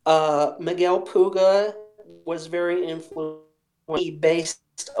 Miguel Puga was very influential. He based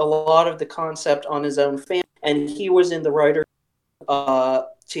a lot of the concept on his own family, and he was in the writer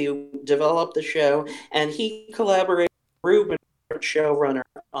to develop the show, and he collaborated with Ruben, showrunner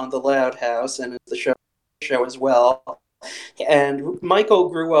on The Loud House, and the show as well. And Michael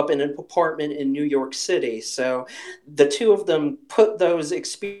grew up in an apartment in New York City. So the two of them put those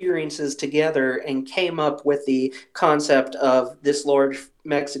experiences together and came up with the concept of this large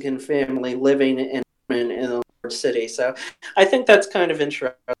Mexican family living in a large city. So I think that's kind of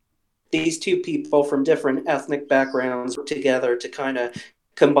interesting. These two people from different ethnic backgrounds work together to kind of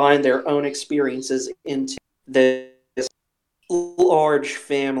combine their own experiences into this large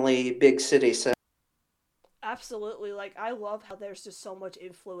family, big city set. Absolutely. Like, I love how there's just so much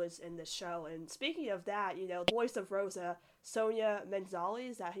influence in this show. And speaking of that, the voice of Rosa, Sonia Manzali,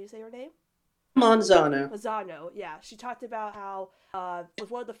 is that how you say her name? Manzano, yeah. She talked about how was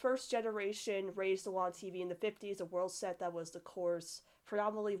one of the first generation raised on TV in the 50s, a world set that was, of course,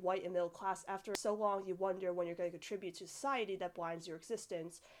 predominantly white and middle class. After so long, you wonder when you're going to contribute to society that blinds your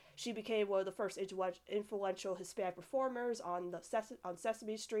existence. She became one of the first influential Hispanic performers on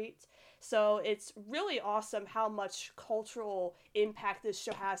Sesame Street. So it's really awesome how much cultural impact this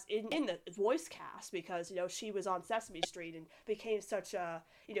show has in the voice cast, because she was on Sesame Street and became such a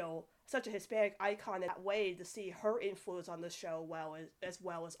such a Hispanic icon in that way. To see her influence on the show as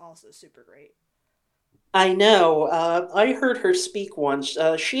well is also super great. I know. I heard her speak once.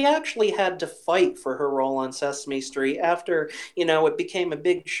 She actually had to fight for her role on Sesame Street after, it became a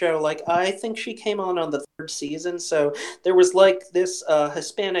big show. Like, I think she came on the third season. So there was like this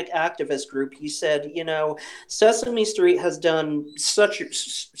Hispanic activist group. He said, Sesame Street has done such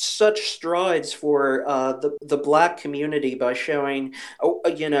strides for the black community by showing,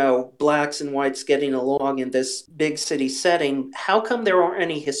 blacks and whites getting along in this big city setting. How come there aren't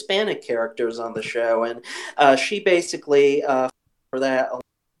any Hispanic characters on the show? And she basically, for that, along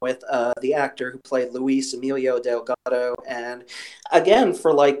with the actor who played Luis Emilio Delgado. And again,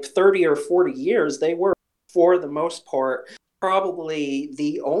 for like 30 or 40 years, they were, for the most part, probably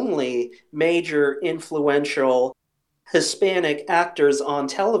the only major influential Hispanic actors on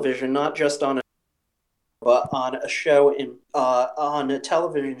television, not just on but on a show on a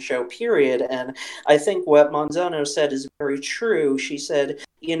television show, period. And I think what Manzano said is very true. She said,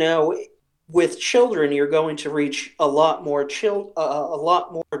 with children, you're going to reach a lot more children.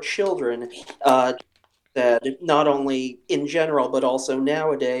 That not only in general but also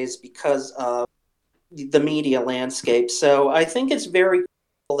nowadays because of the media landscape. So I think it's very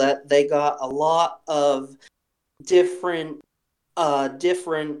cool that they got a lot of different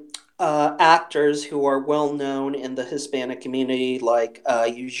actors who are well known in the Hispanic community, like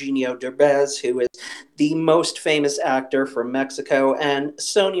Eugenio Derbez, who is the most famous actor from Mexico, and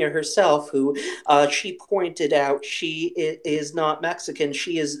Sonia herself, who she pointed out she is not Mexican,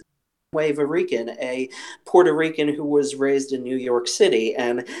 she is Puerto Rican, a Puerto Rican who was raised in New York City.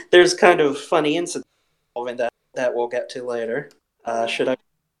 And there's kind of funny incidents involving that we'll get to later. Should I?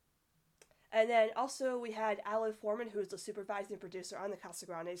 And then also we had Alan Foreman, who's the supervising producer on the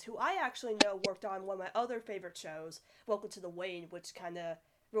Casagrandes, who I actually know worked on one of my other favorite shows, Welcome to the Wayne, which kind of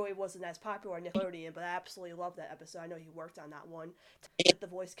really wasn't as popular on Nickelodeon, but I absolutely loved that episode. I know he worked on that one. With the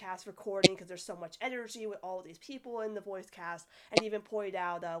voice cast recording, because there's so much energy with all of these people in the voice cast, and even pointed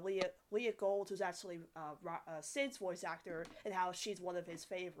out Leah Gold, who's actually Sid's voice actor, and how she's one of his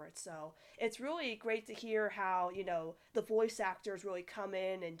favorites. So it's really great to hear how, the voice actors really come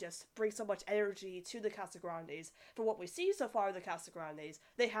in and just bring so much energy to the Casagrandes. For what we see so far of the Casagrandes,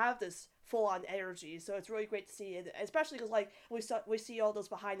 they have this full-on energy, so it's really great to see it, especially because we see all those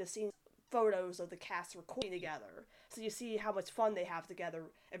behind-the-scenes photos of the cast recording together, so you see how much fun they have together,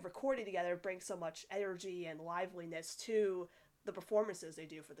 and recording together brings so much energy and liveliness to the performances they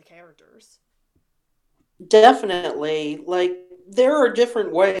do for the characters. Definitely. Like, there are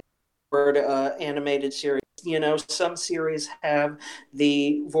different ways for animated series. Some series have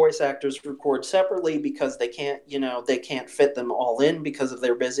the voice actors record separately because they can't fit them all in because of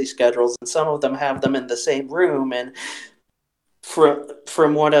their busy schedules, and some of them have them in the same room. And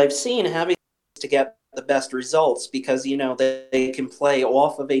from what I've seen, having to get the best results because they can play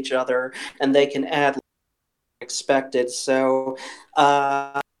off of each other and they can add expected. So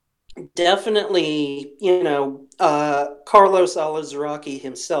definitely, Carlos Alazraqui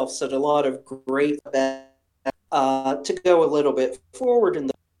himself said a lot of great to go a little bit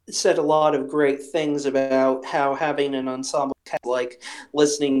forward said a lot of great things about how having an ensemble like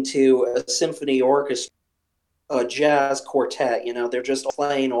listening to a symphony orchestra, a jazz quartet, they're just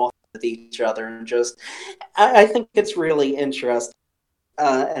playing off with each other, and I think it's really interesting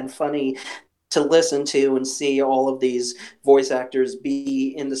and funny to listen to and see all of these voice actors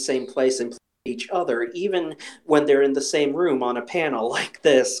be in the same place and play each other, even when they're in the same room on a panel like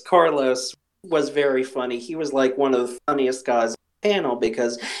this. Carlos was very funny. He was like one of the funniest guys on the panel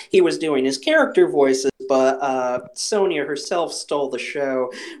because he was doing his character voices, but Sonia herself stole the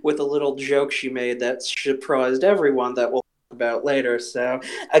show with a little joke she made that surprised everyone that we'll talk about later. So,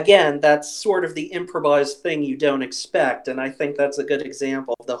 again, that's sort of the improvised thing you don't expect, and I think that's a good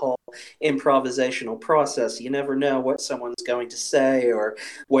example of the whole improvisational process. You never know what someone's going to say or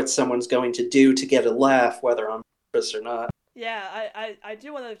what someone's going to do to get a laugh, whether on purpose or not. Yeah, I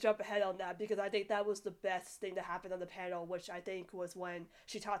do want to jump ahead on that because I think that was the best thing to happen on the panel, which I think was when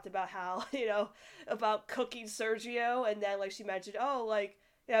she talked about how, about cooking Sergio, and then, like, she mentioned, oh, like,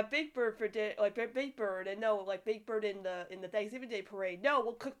 yeah, Big Bird for like Big Bird, and no, like Big Bird in the Thanksgiving Day parade. No,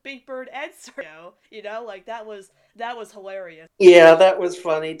 we'll cook Big Bird and Sergio. Like that was hilarious. Yeah, that was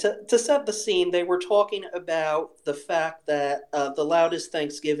funny. To set the scene, they were talking about the fact that The Loudest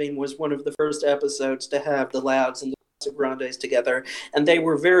Thanksgiving was one of the first episodes to have the Louds and the Grandes together, and they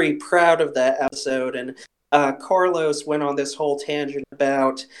were very proud of that episode. And Carlos went on this whole tangent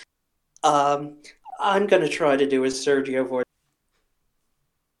about, I'm going to try to do his Sergio voice.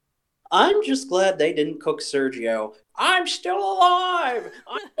 I'm just glad they didn't cook Sergio. I'm still alive.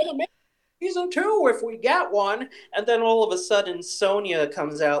 I'm going to make season 2 if we get one. And then all of a sudden, Sonia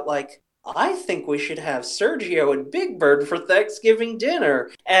comes out like, I think we should have Sergio and Big Bird for Thanksgiving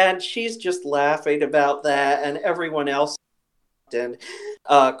dinner. And she's just laughing about that, and everyone else. And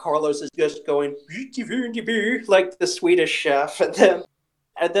Carlos is just going, like the Swedish chef. And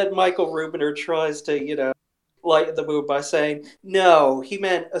then Michael Rubiner tries to, lighten the mood by saying, no, she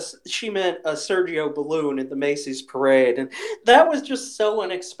meant a Sergio balloon in the Macy's parade. And that was just so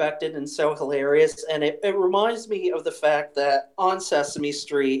unexpected and so hilarious. And it reminds me of the fact that on Sesame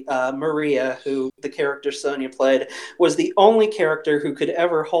Street, Maria, who the character Sonia played, was the only character who could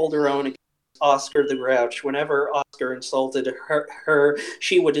ever hold her own against Oscar the Grouch. Whenever Oscar insulted her,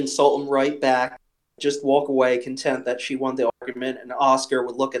 she would insult him right back. Just walk away content that she won the argument, and Oscar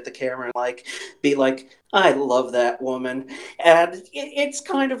would look at the camera and be like, I love that woman. And it's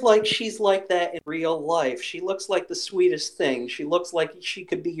kind of like she's like that in real life. She looks like the sweetest thing. She looks like she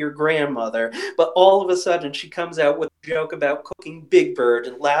could be your grandmother, but all of a sudden she comes out with a joke about cooking Big Bird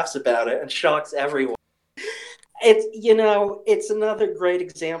and laughs about it and shocks everyone. It's another great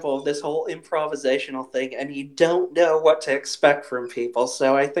example of this whole improvisational thing, and you don't know what to expect from people.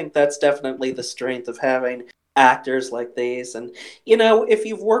 So I think that's definitely the strength of having actors like these. And if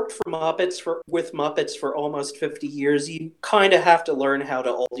you've worked with Muppets for almost 50 years, you kind of have to learn how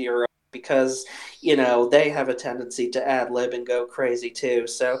to hold your own, because they have a tendency to ad lib and go crazy too.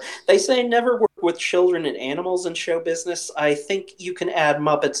 So they say never work with children and animals in show business. I think you can add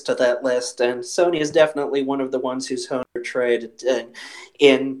Muppets to that list, and Sony is definitely one of the ones who's honed her trade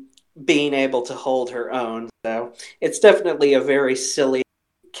in being able to hold her own. So it's definitely a very silly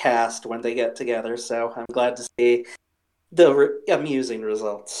cast when they get together. So I'm glad to see the amusing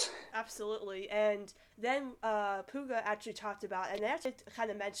results. Absolutely. And then Puga actually talked about, and they actually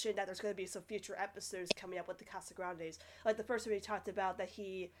kind of mentioned that there's going to be some future episodes coming up with the Casagrandes. Like the first one he talked about that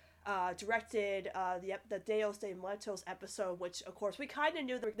he directed the Deos de Muertos episode, which of course we kind of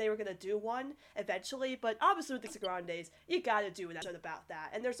knew that they were going to do one eventually, but obviously with the Casagrandes, you got to do an episode about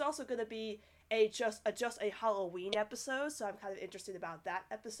that. And there's also going to be just a Halloween episode, so I'm kind of interested about that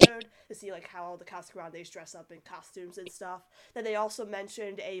episode to see like how all the Casagrandes dress up in costumes and stuff. Then they also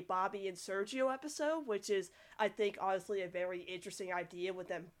mentioned a Bobby and Sergio episode, which is, I think, honestly a very interesting idea with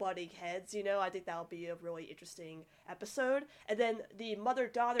them butting heads. I think that'll be a really interesting episode. And then the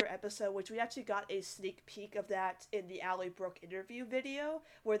mother-daughter episode, which we actually got a sneak peek of that in the Ally Brooke interview video,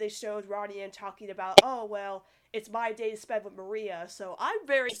 where they showed Ronnie Ann talking about, oh well, it's my day to spend with Maria. So I'm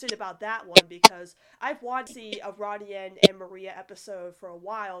very interested about that one because I've wanted to see a Ronnie Ann and Maria episode for a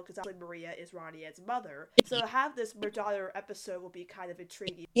while, because obviously Maria is Ronnie Ann's mother. So to have this mother-daughter episode will be kind of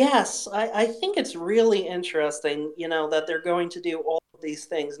intriguing. Yes, I think it's really interesting, that they're going to do all of these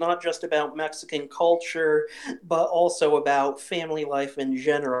things, not just about Mexican culture, but also about family life in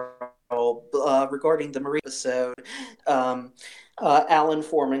general. Regarding the Maria episode, Alan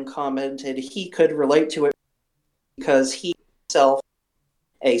Foreman commented he could relate to it because he himself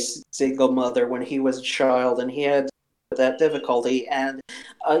a single mother when he was a child, and he had that difficulty. And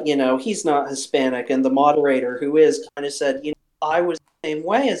he's not Hispanic, and the moderator, who is, kind of said, I was the same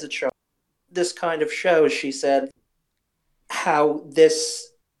way as a child. This kind of shows, she said, how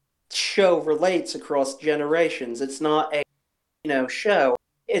this show relates across generations. It's not a show.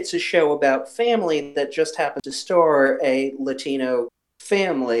 It's a show about family that just happened to star a Latino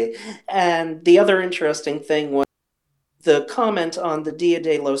family. And the other interesting thing was the comment on the Dia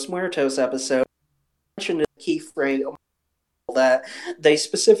de los Muertos episode mentioned a key phrase that they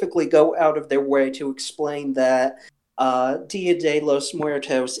specifically go out of their way to explain that Dia de los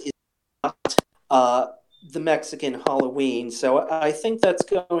Muertos is not the Mexican Halloween. So I think that's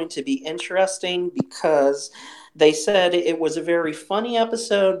going to be interesting because they said it was a very funny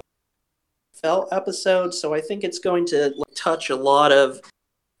episode, felt episode. So I think it's going to touch a lot of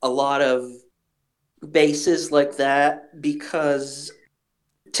bases like that, because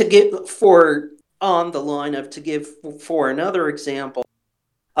to give for on the line of, to give for another example,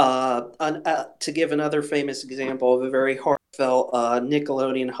 to give another famous example of a very heartfelt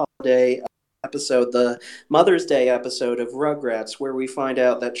Nickelodeon holiday episode, the Mother's Day episode of Rugrats, where we find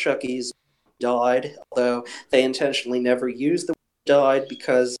out that Chucky's died, although they intentionally never used the word died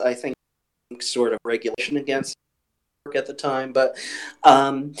because I think sort of regulation against it at the time. But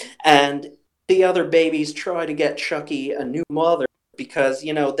and the other babies try to get Chucky a new mother because,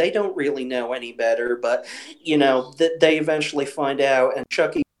 they don't really know any better, but, they eventually find out, and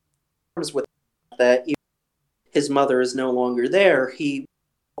Chucky comes with that even his mother is no longer there,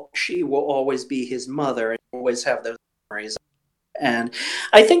 she will always be his mother and always have those memories. And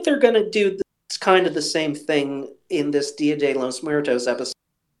I think they're going to do kind of the same thing in this Dia de los Muertos episode.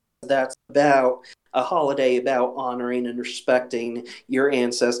 That's about a holiday about honoring and respecting your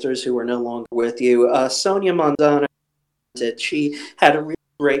ancestors who are no longer with you. Sonia Mondana, she had a really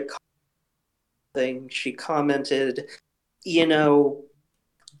great thing. She commented,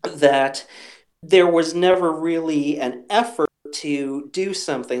 that there was never really an effort to do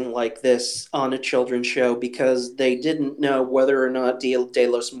something like this on a children's show because they didn't know whether or not Dia de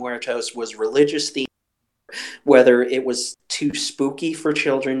los Muertos was religious themed, whether it was too spooky for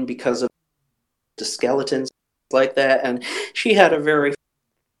children because of the skeletons like that. And she had a very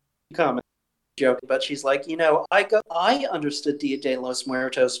comment joke, but she's like, I understood Dia de los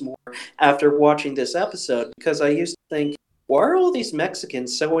Muertos more after watching this episode, because I used to think, why are all these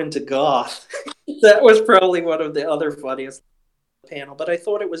Mexicans so into goth? That was probably one of the other funniest panel, but I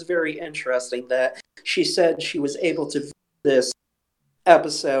thought it was very interesting that she said she was able to view this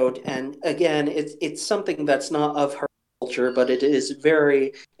episode, and again, it's something that's not of her culture, but it is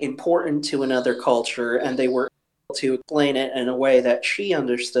very important to another culture, and they were able to explain it in a way that she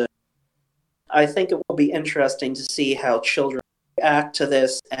understood. I think it will be interesting to see how children react to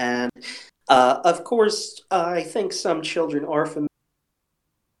this, and of course, I think some children are familiar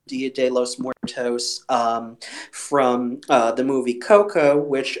with Dia de los Muertos from the movie Coco,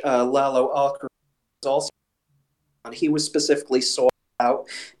 which Lalo Alcorn was also on. He was specifically sought out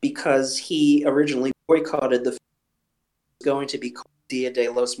because he originally boycotted the film going to be called Dia de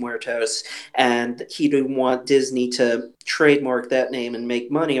los Muertos, and he didn't want Disney to trademark that name and make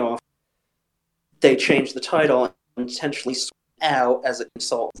money off. They changed the title and intentionally sought out as a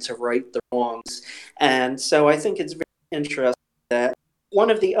consultant to right the wrongs. And so I think it's very interesting that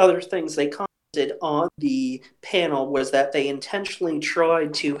one of the other things they commented on the panel was that they intentionally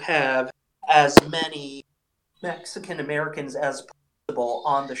tried to have as many Mexican Americans as possible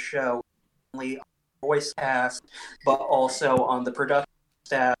on the show, not only on the voice cast, but also on the production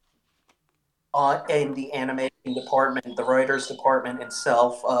staff, in the animation department, the writers department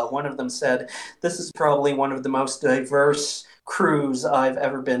itself. One of them said, "This is probably one of the most diverse crews I've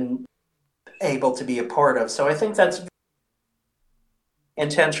ever been able to be a part of." So I think that's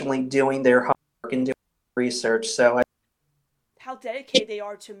intentionally doing their homework and doing research. So how dedicated they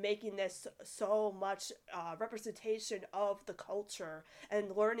are to making this so much representation of the culture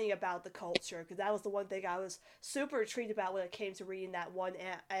and learning about the culture, because that was the one thing I was super intrigued about when it came to reading that one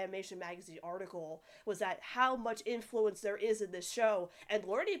Animation Magazine article, was that how much influence there is in this show and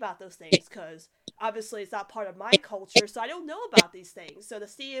learning about those things, because obviously it's not part of my culture, so I don't know about these things. So to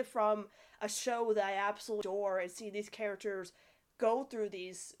see it from a show that I absolutely adore and see these characters go through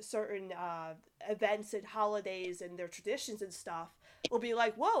these certain events and holidays and their traditions and stuff, will be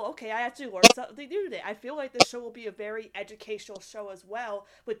like, whoa, okay, I actually learned something new today. I feel like this show will be a very educational show as well,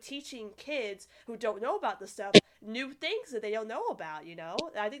 with teaching kids who don't know about this stuff new things that they don't know about, And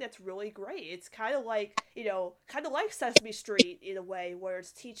I think that's really great. It's kind of like, Sesame Street in a way, where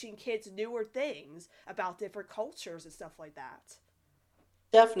it's teaching kids newer things about different cultures and stuff like that.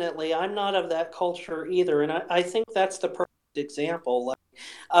 Definitely. I'm not of that culture either, and I think that's the perfect example.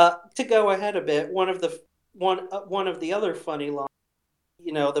 To go ahead a bit, one of the other funny lines,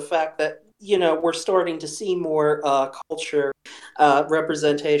 the fact that we're starting to see more culture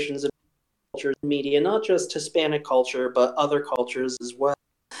representations of cultures in media, not just Hispanic culture but other cultures as well.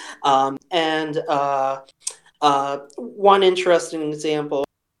 And one interesting example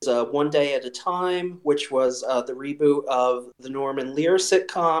is One Day at a Time, which was the reboot of the Norman Lear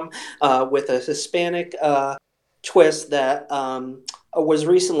sitcom with a Hispanic twist that was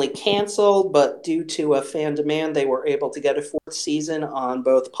recently canceled, but due to a fan demand, they were able to get a fourth season on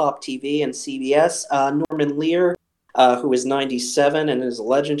both Pop TV and CBS. Norman Lear, who is 97 and is a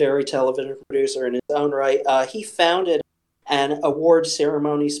legendary television producer in his own right, he founded an award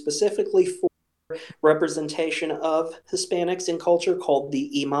ceremony specifically for representation of Hispanics in culture called the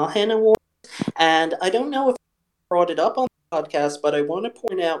Imagen Award. And I don't know if I brought it up on the podcast, but I want to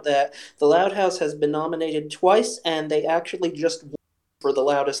point out that the Loud House has been nominated twice, and they actually just won for the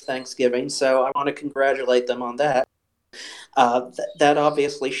Loudest Thanksgiving, so I want to congratulate them on that. That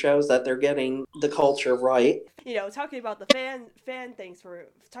obviously shows that they're getting the culture right. You know, talking about the fan things, for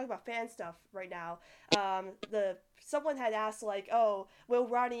talking about fan stuff right now. Someone had asked, like, oh, will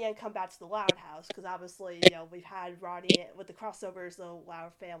Ronnie Ann come back to the Loud House? Because obviously, you know, we've had Ronnie Ann with the crossovers, the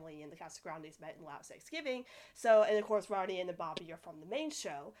Loud family and the Casagrandes met in Loud Thanksgiving. So, and of course, Ronnie Ann and Bobby are from the main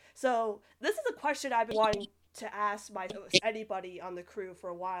show. So this is a question I've been wanting to ask anybody on the crew for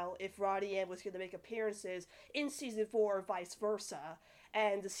a while, if Ronnie Ann was going to make appearances in season 4 or vice versa.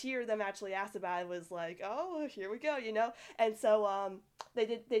 And to hear them actually ask about it was like, oh, here we go, you know? And so they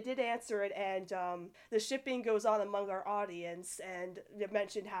did answer it, and the shipping goes on among our audience, and they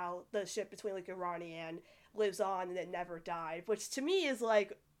mentioned how the ship between Lincoln and Ronnie Ann lives on and it never died, which to me is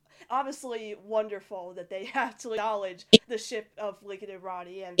like obviously wonderful that they actually acknowledge the ship of Lincoln and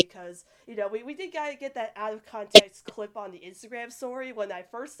Ronnie Ann, because, you know, we did get that out of context clip on the Instagram story. When I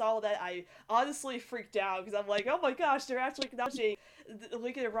first saw that, I honestly freaked out, because I'm like, oh my gosh, they're actually acknowledging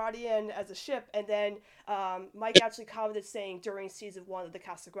Lincoln and Ronnie Ann as a ship. And then Mike actually commented saying during season 1 of the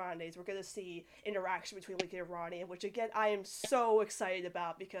Casagrandes, we're going to see interaction between Lincoln and Ronnie Ann, which again, I am so excited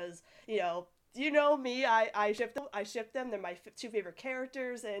about, because, you know me, I ship them. They're my 2 favorite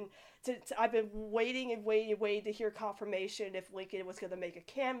characters, and I've been waiting to hear confirmation if Lincoln was going to make a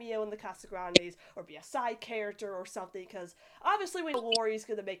cameo in the Casagrandes or be a side character or something, because obviously we know Lori's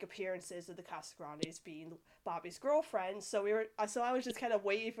going to make appearances in the Casagrandes, being Bobby's girlfriend. So I was just kind of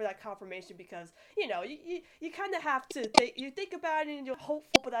waiting for that confirmation, because, you know, you kind of have to think about it and you're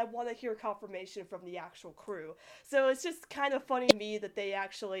hopeful, but I want to hear confirmation from the actual crew. So it's just kind of funny to me that they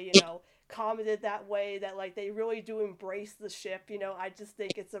actually, you know, commented that way, that like they really do embrace the ship. You know, I just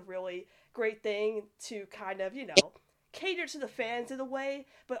think it's a really great thing to kind of, you know, cater to the fans in a way,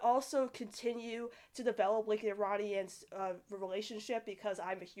 but also continue to develop Lincoln and Ronnie Ann's relationship, because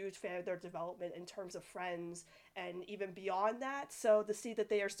I'm a huge fan of their development in terms of friends and even beyond that. So to see that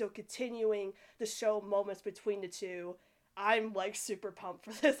they are still continuing to show moments between the two, I'm like super pumped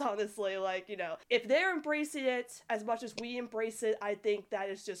for this, honestly. Like, you know, if they're embracing it as much as we embrace it, I think that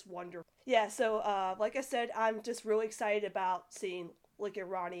is just wonderful. Yeah, so like I said, I'm just really excited about seeing Lincoln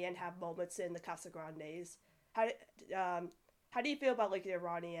and Ronnie Ann have moments in the Casagrandes. How do you feel about Lincoln and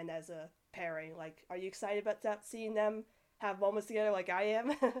Ronnie Ann as a pairing? Like, are you excited about seeing them have moments together like I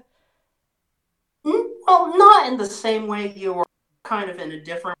am? Well, not in the same way you were, kind of in a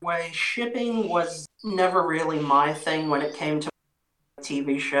different way. Shipping was never really my thing when it came to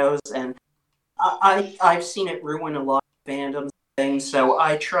TV shows, and I've seen it ruin a lot of fandoms and things, so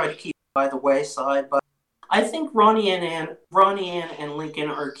I try to keep it by the wayside. But I think Ronnie Ann and Lincoln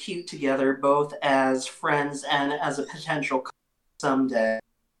are cute together, both as friends and as a potential couple someday.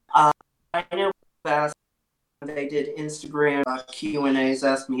 I know they did Instagram Q&As,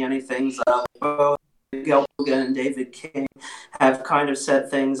 Ask Me Anything. Both Miguel Boga and David King have kind of said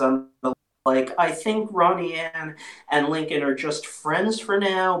things on the, like, I think Ronnie Ann and Lincoln are just friends for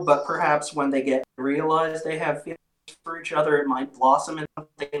now, but perhaps when they get realized they have feelings for each other, it might blossom into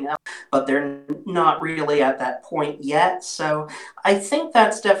something else, but they're not really at that point yet. So I think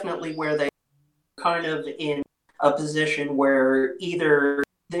that's definitely where they are kind of in a position where either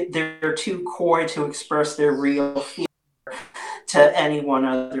they're too coy to express their real feelings to anyone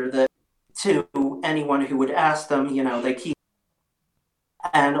other than to anyone who would ask them. You know, they keep,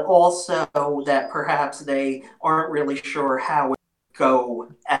 and also that perhaps they aren't really sure how it would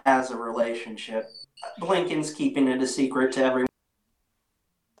go as a relationship. Lincoln's keeping it a secret to everyone.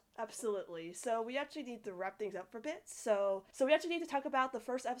 Absolutely. So we actually need to wrap things up for a bit. So we actually need to talk about the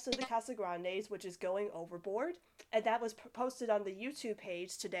first episode of the Casagrandes, which is Going Overboard, and that was posted on the YouTube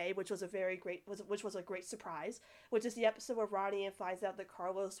page today, which was a great surprise. Which is the episode where Ronnie Ann finds out that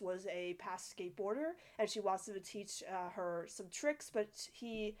Carlos was a past skateboarder, and she wants him to teach her some tricks, but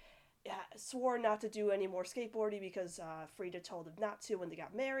he swore not to do any more skateboarding because Frida told him not to when they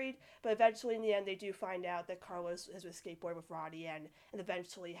got married. But eventually, in the end, they do find out that Carlos has been skateboarding with Ronnie Ann, and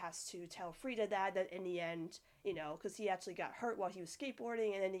eventually has to tell Frida that in the end, you know, because he actually got hurt while he was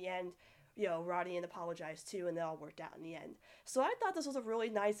skateboarding, and in the end, you know, Ronnie Ann apologized too, and it all worked out in the end. So I thought this was a really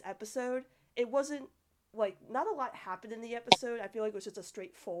nice episode. It wasn't like, not a lot happened in the episode. I feel like it was just a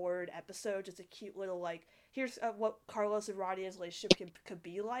straightforward episode, just a cute little, like, here's what Carlos and Rodian's relationship could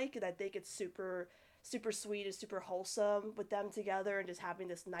be like, and I think it's super sweet and super wholesome with them together, and just having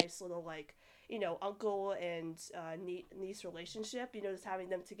this nice little, like, uncle and niece relationship, just having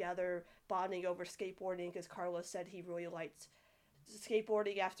them together, bonding over skateboarding, because Carlos said he really liked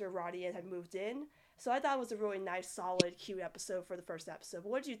skateboarding after Rodian had moved in. So I thought it was a really nice, solid, cute episode for the first episode.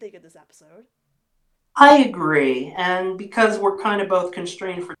 But what did you think of this episode? I agree, and because we're kind of both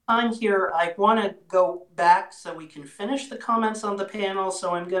constrained for time here, I want to go back so we can finish the comments on the panel,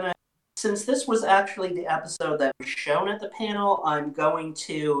 so I'm going to, since this was actually the episode that was shown at the panel, I'm going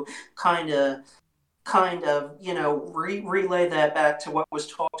to kind of, relay that back to what was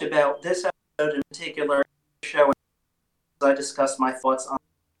talked about this episode in particular, show as I discussed my thoughts on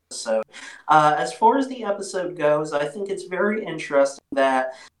the episode. As far as the episode goes, I think it's very interesting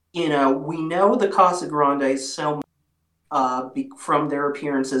that, we know the Casagrandes so much from their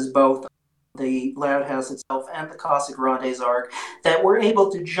appearances, both the Loud House itself and the Casagrandes arc, that we're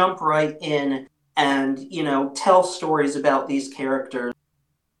able to jump right in and, tell stories about these characters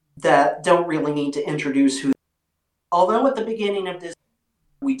that don't really need to introduce who. Although at the beginning of this,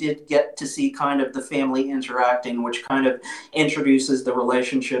 we did get to see kind of the family interacting, which kind of introduces the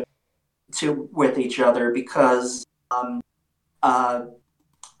relationship with each other, because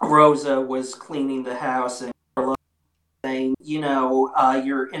Rosa was cleaning the house and saying,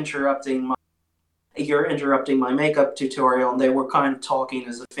 you're interrupting my makeup tutorial, and they were kind of talking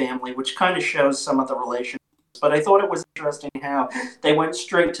as a family, which kind of shows some of the relationships. But I thought it was interesting how they went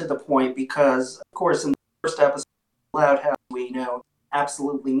straight to the point, because, of course, in the first episode of Loud House, we know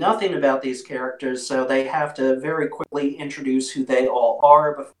absolutely nothing about these characters, so they have to very quickly introduce who they all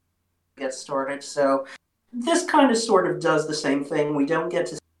are before we get started. So this kind of sort of does the same thing. We don't get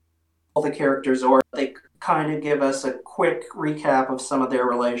to see all the characters, or they kind of give us a quick recap of some of their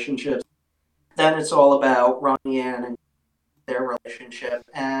relationships. Then it's all about Rodian and their relationship.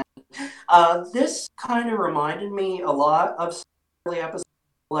 And this kind of reminded me a lot of some early episodes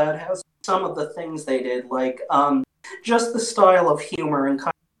of Loud House. Some of the things they did, like just the style of humor and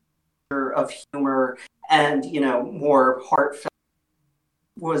kind of humor and, more heartfelt,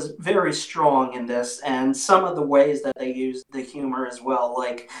 was very strong in this, and some of the ways that they used the humor as well,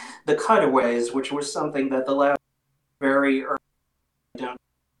 like the cutaways, which was something that the Loud very early don't.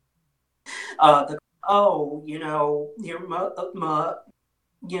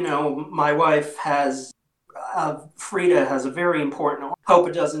 My wife has Frida has a very important. Hope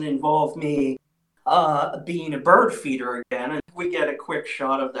it doesn't involve me being a bird feeder again, and we get a quick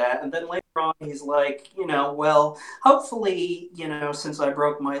shot of that. And then later on, he's like, well, hopefully, since I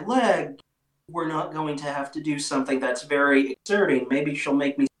broke my leg, we're not going to have to do something that's very exerting. Maybe she'll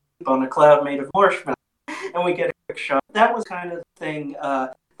make me sleep on a cloud made of marshmallow. And we get a quick shot. That was kind of the thing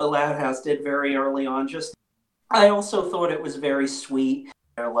the Loud House did very early on. I also thought it was very sweet,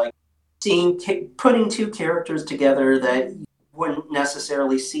 like putting two characters together that you wouldn't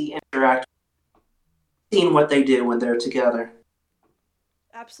necessarily see interact, seeing what they do when they're together.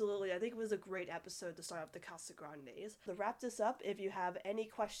 Absolutely. I think it was a great episode to start off the Casagrandes. To wrap this up, if you have any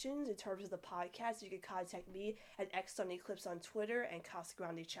questions in terms of the podcast, you can contact me at XSunnyClips on Twitter and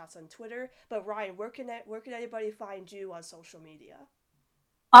Casagrande Chats on Twitter. But Ryan, where can anybody find you on social media?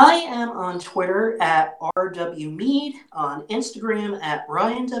 I am on Twitter at RWMead, on Instagram at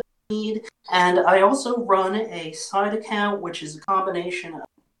RyanWMead, and I also run a side account, which is a combination of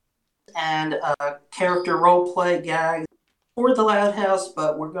and character roleplay gags for the Loud House,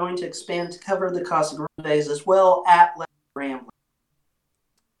 but we're going to expand to cover the Casagrandes as well at Let's Ramble.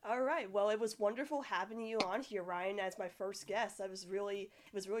 All right. Well, it was wonderful having you on here, Ryan, as my first guest. It was really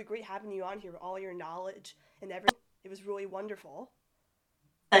great having you on here, all your knowledge and everything. It was really wonderful.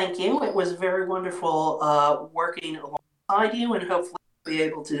 Thank you. It was very wonderful working alongside you, and hopefully we'll be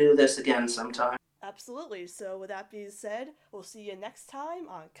able to do this again sometime. Absolutely. So with that being said, we'll see you next time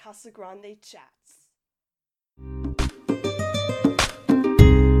on Casagrande Chats.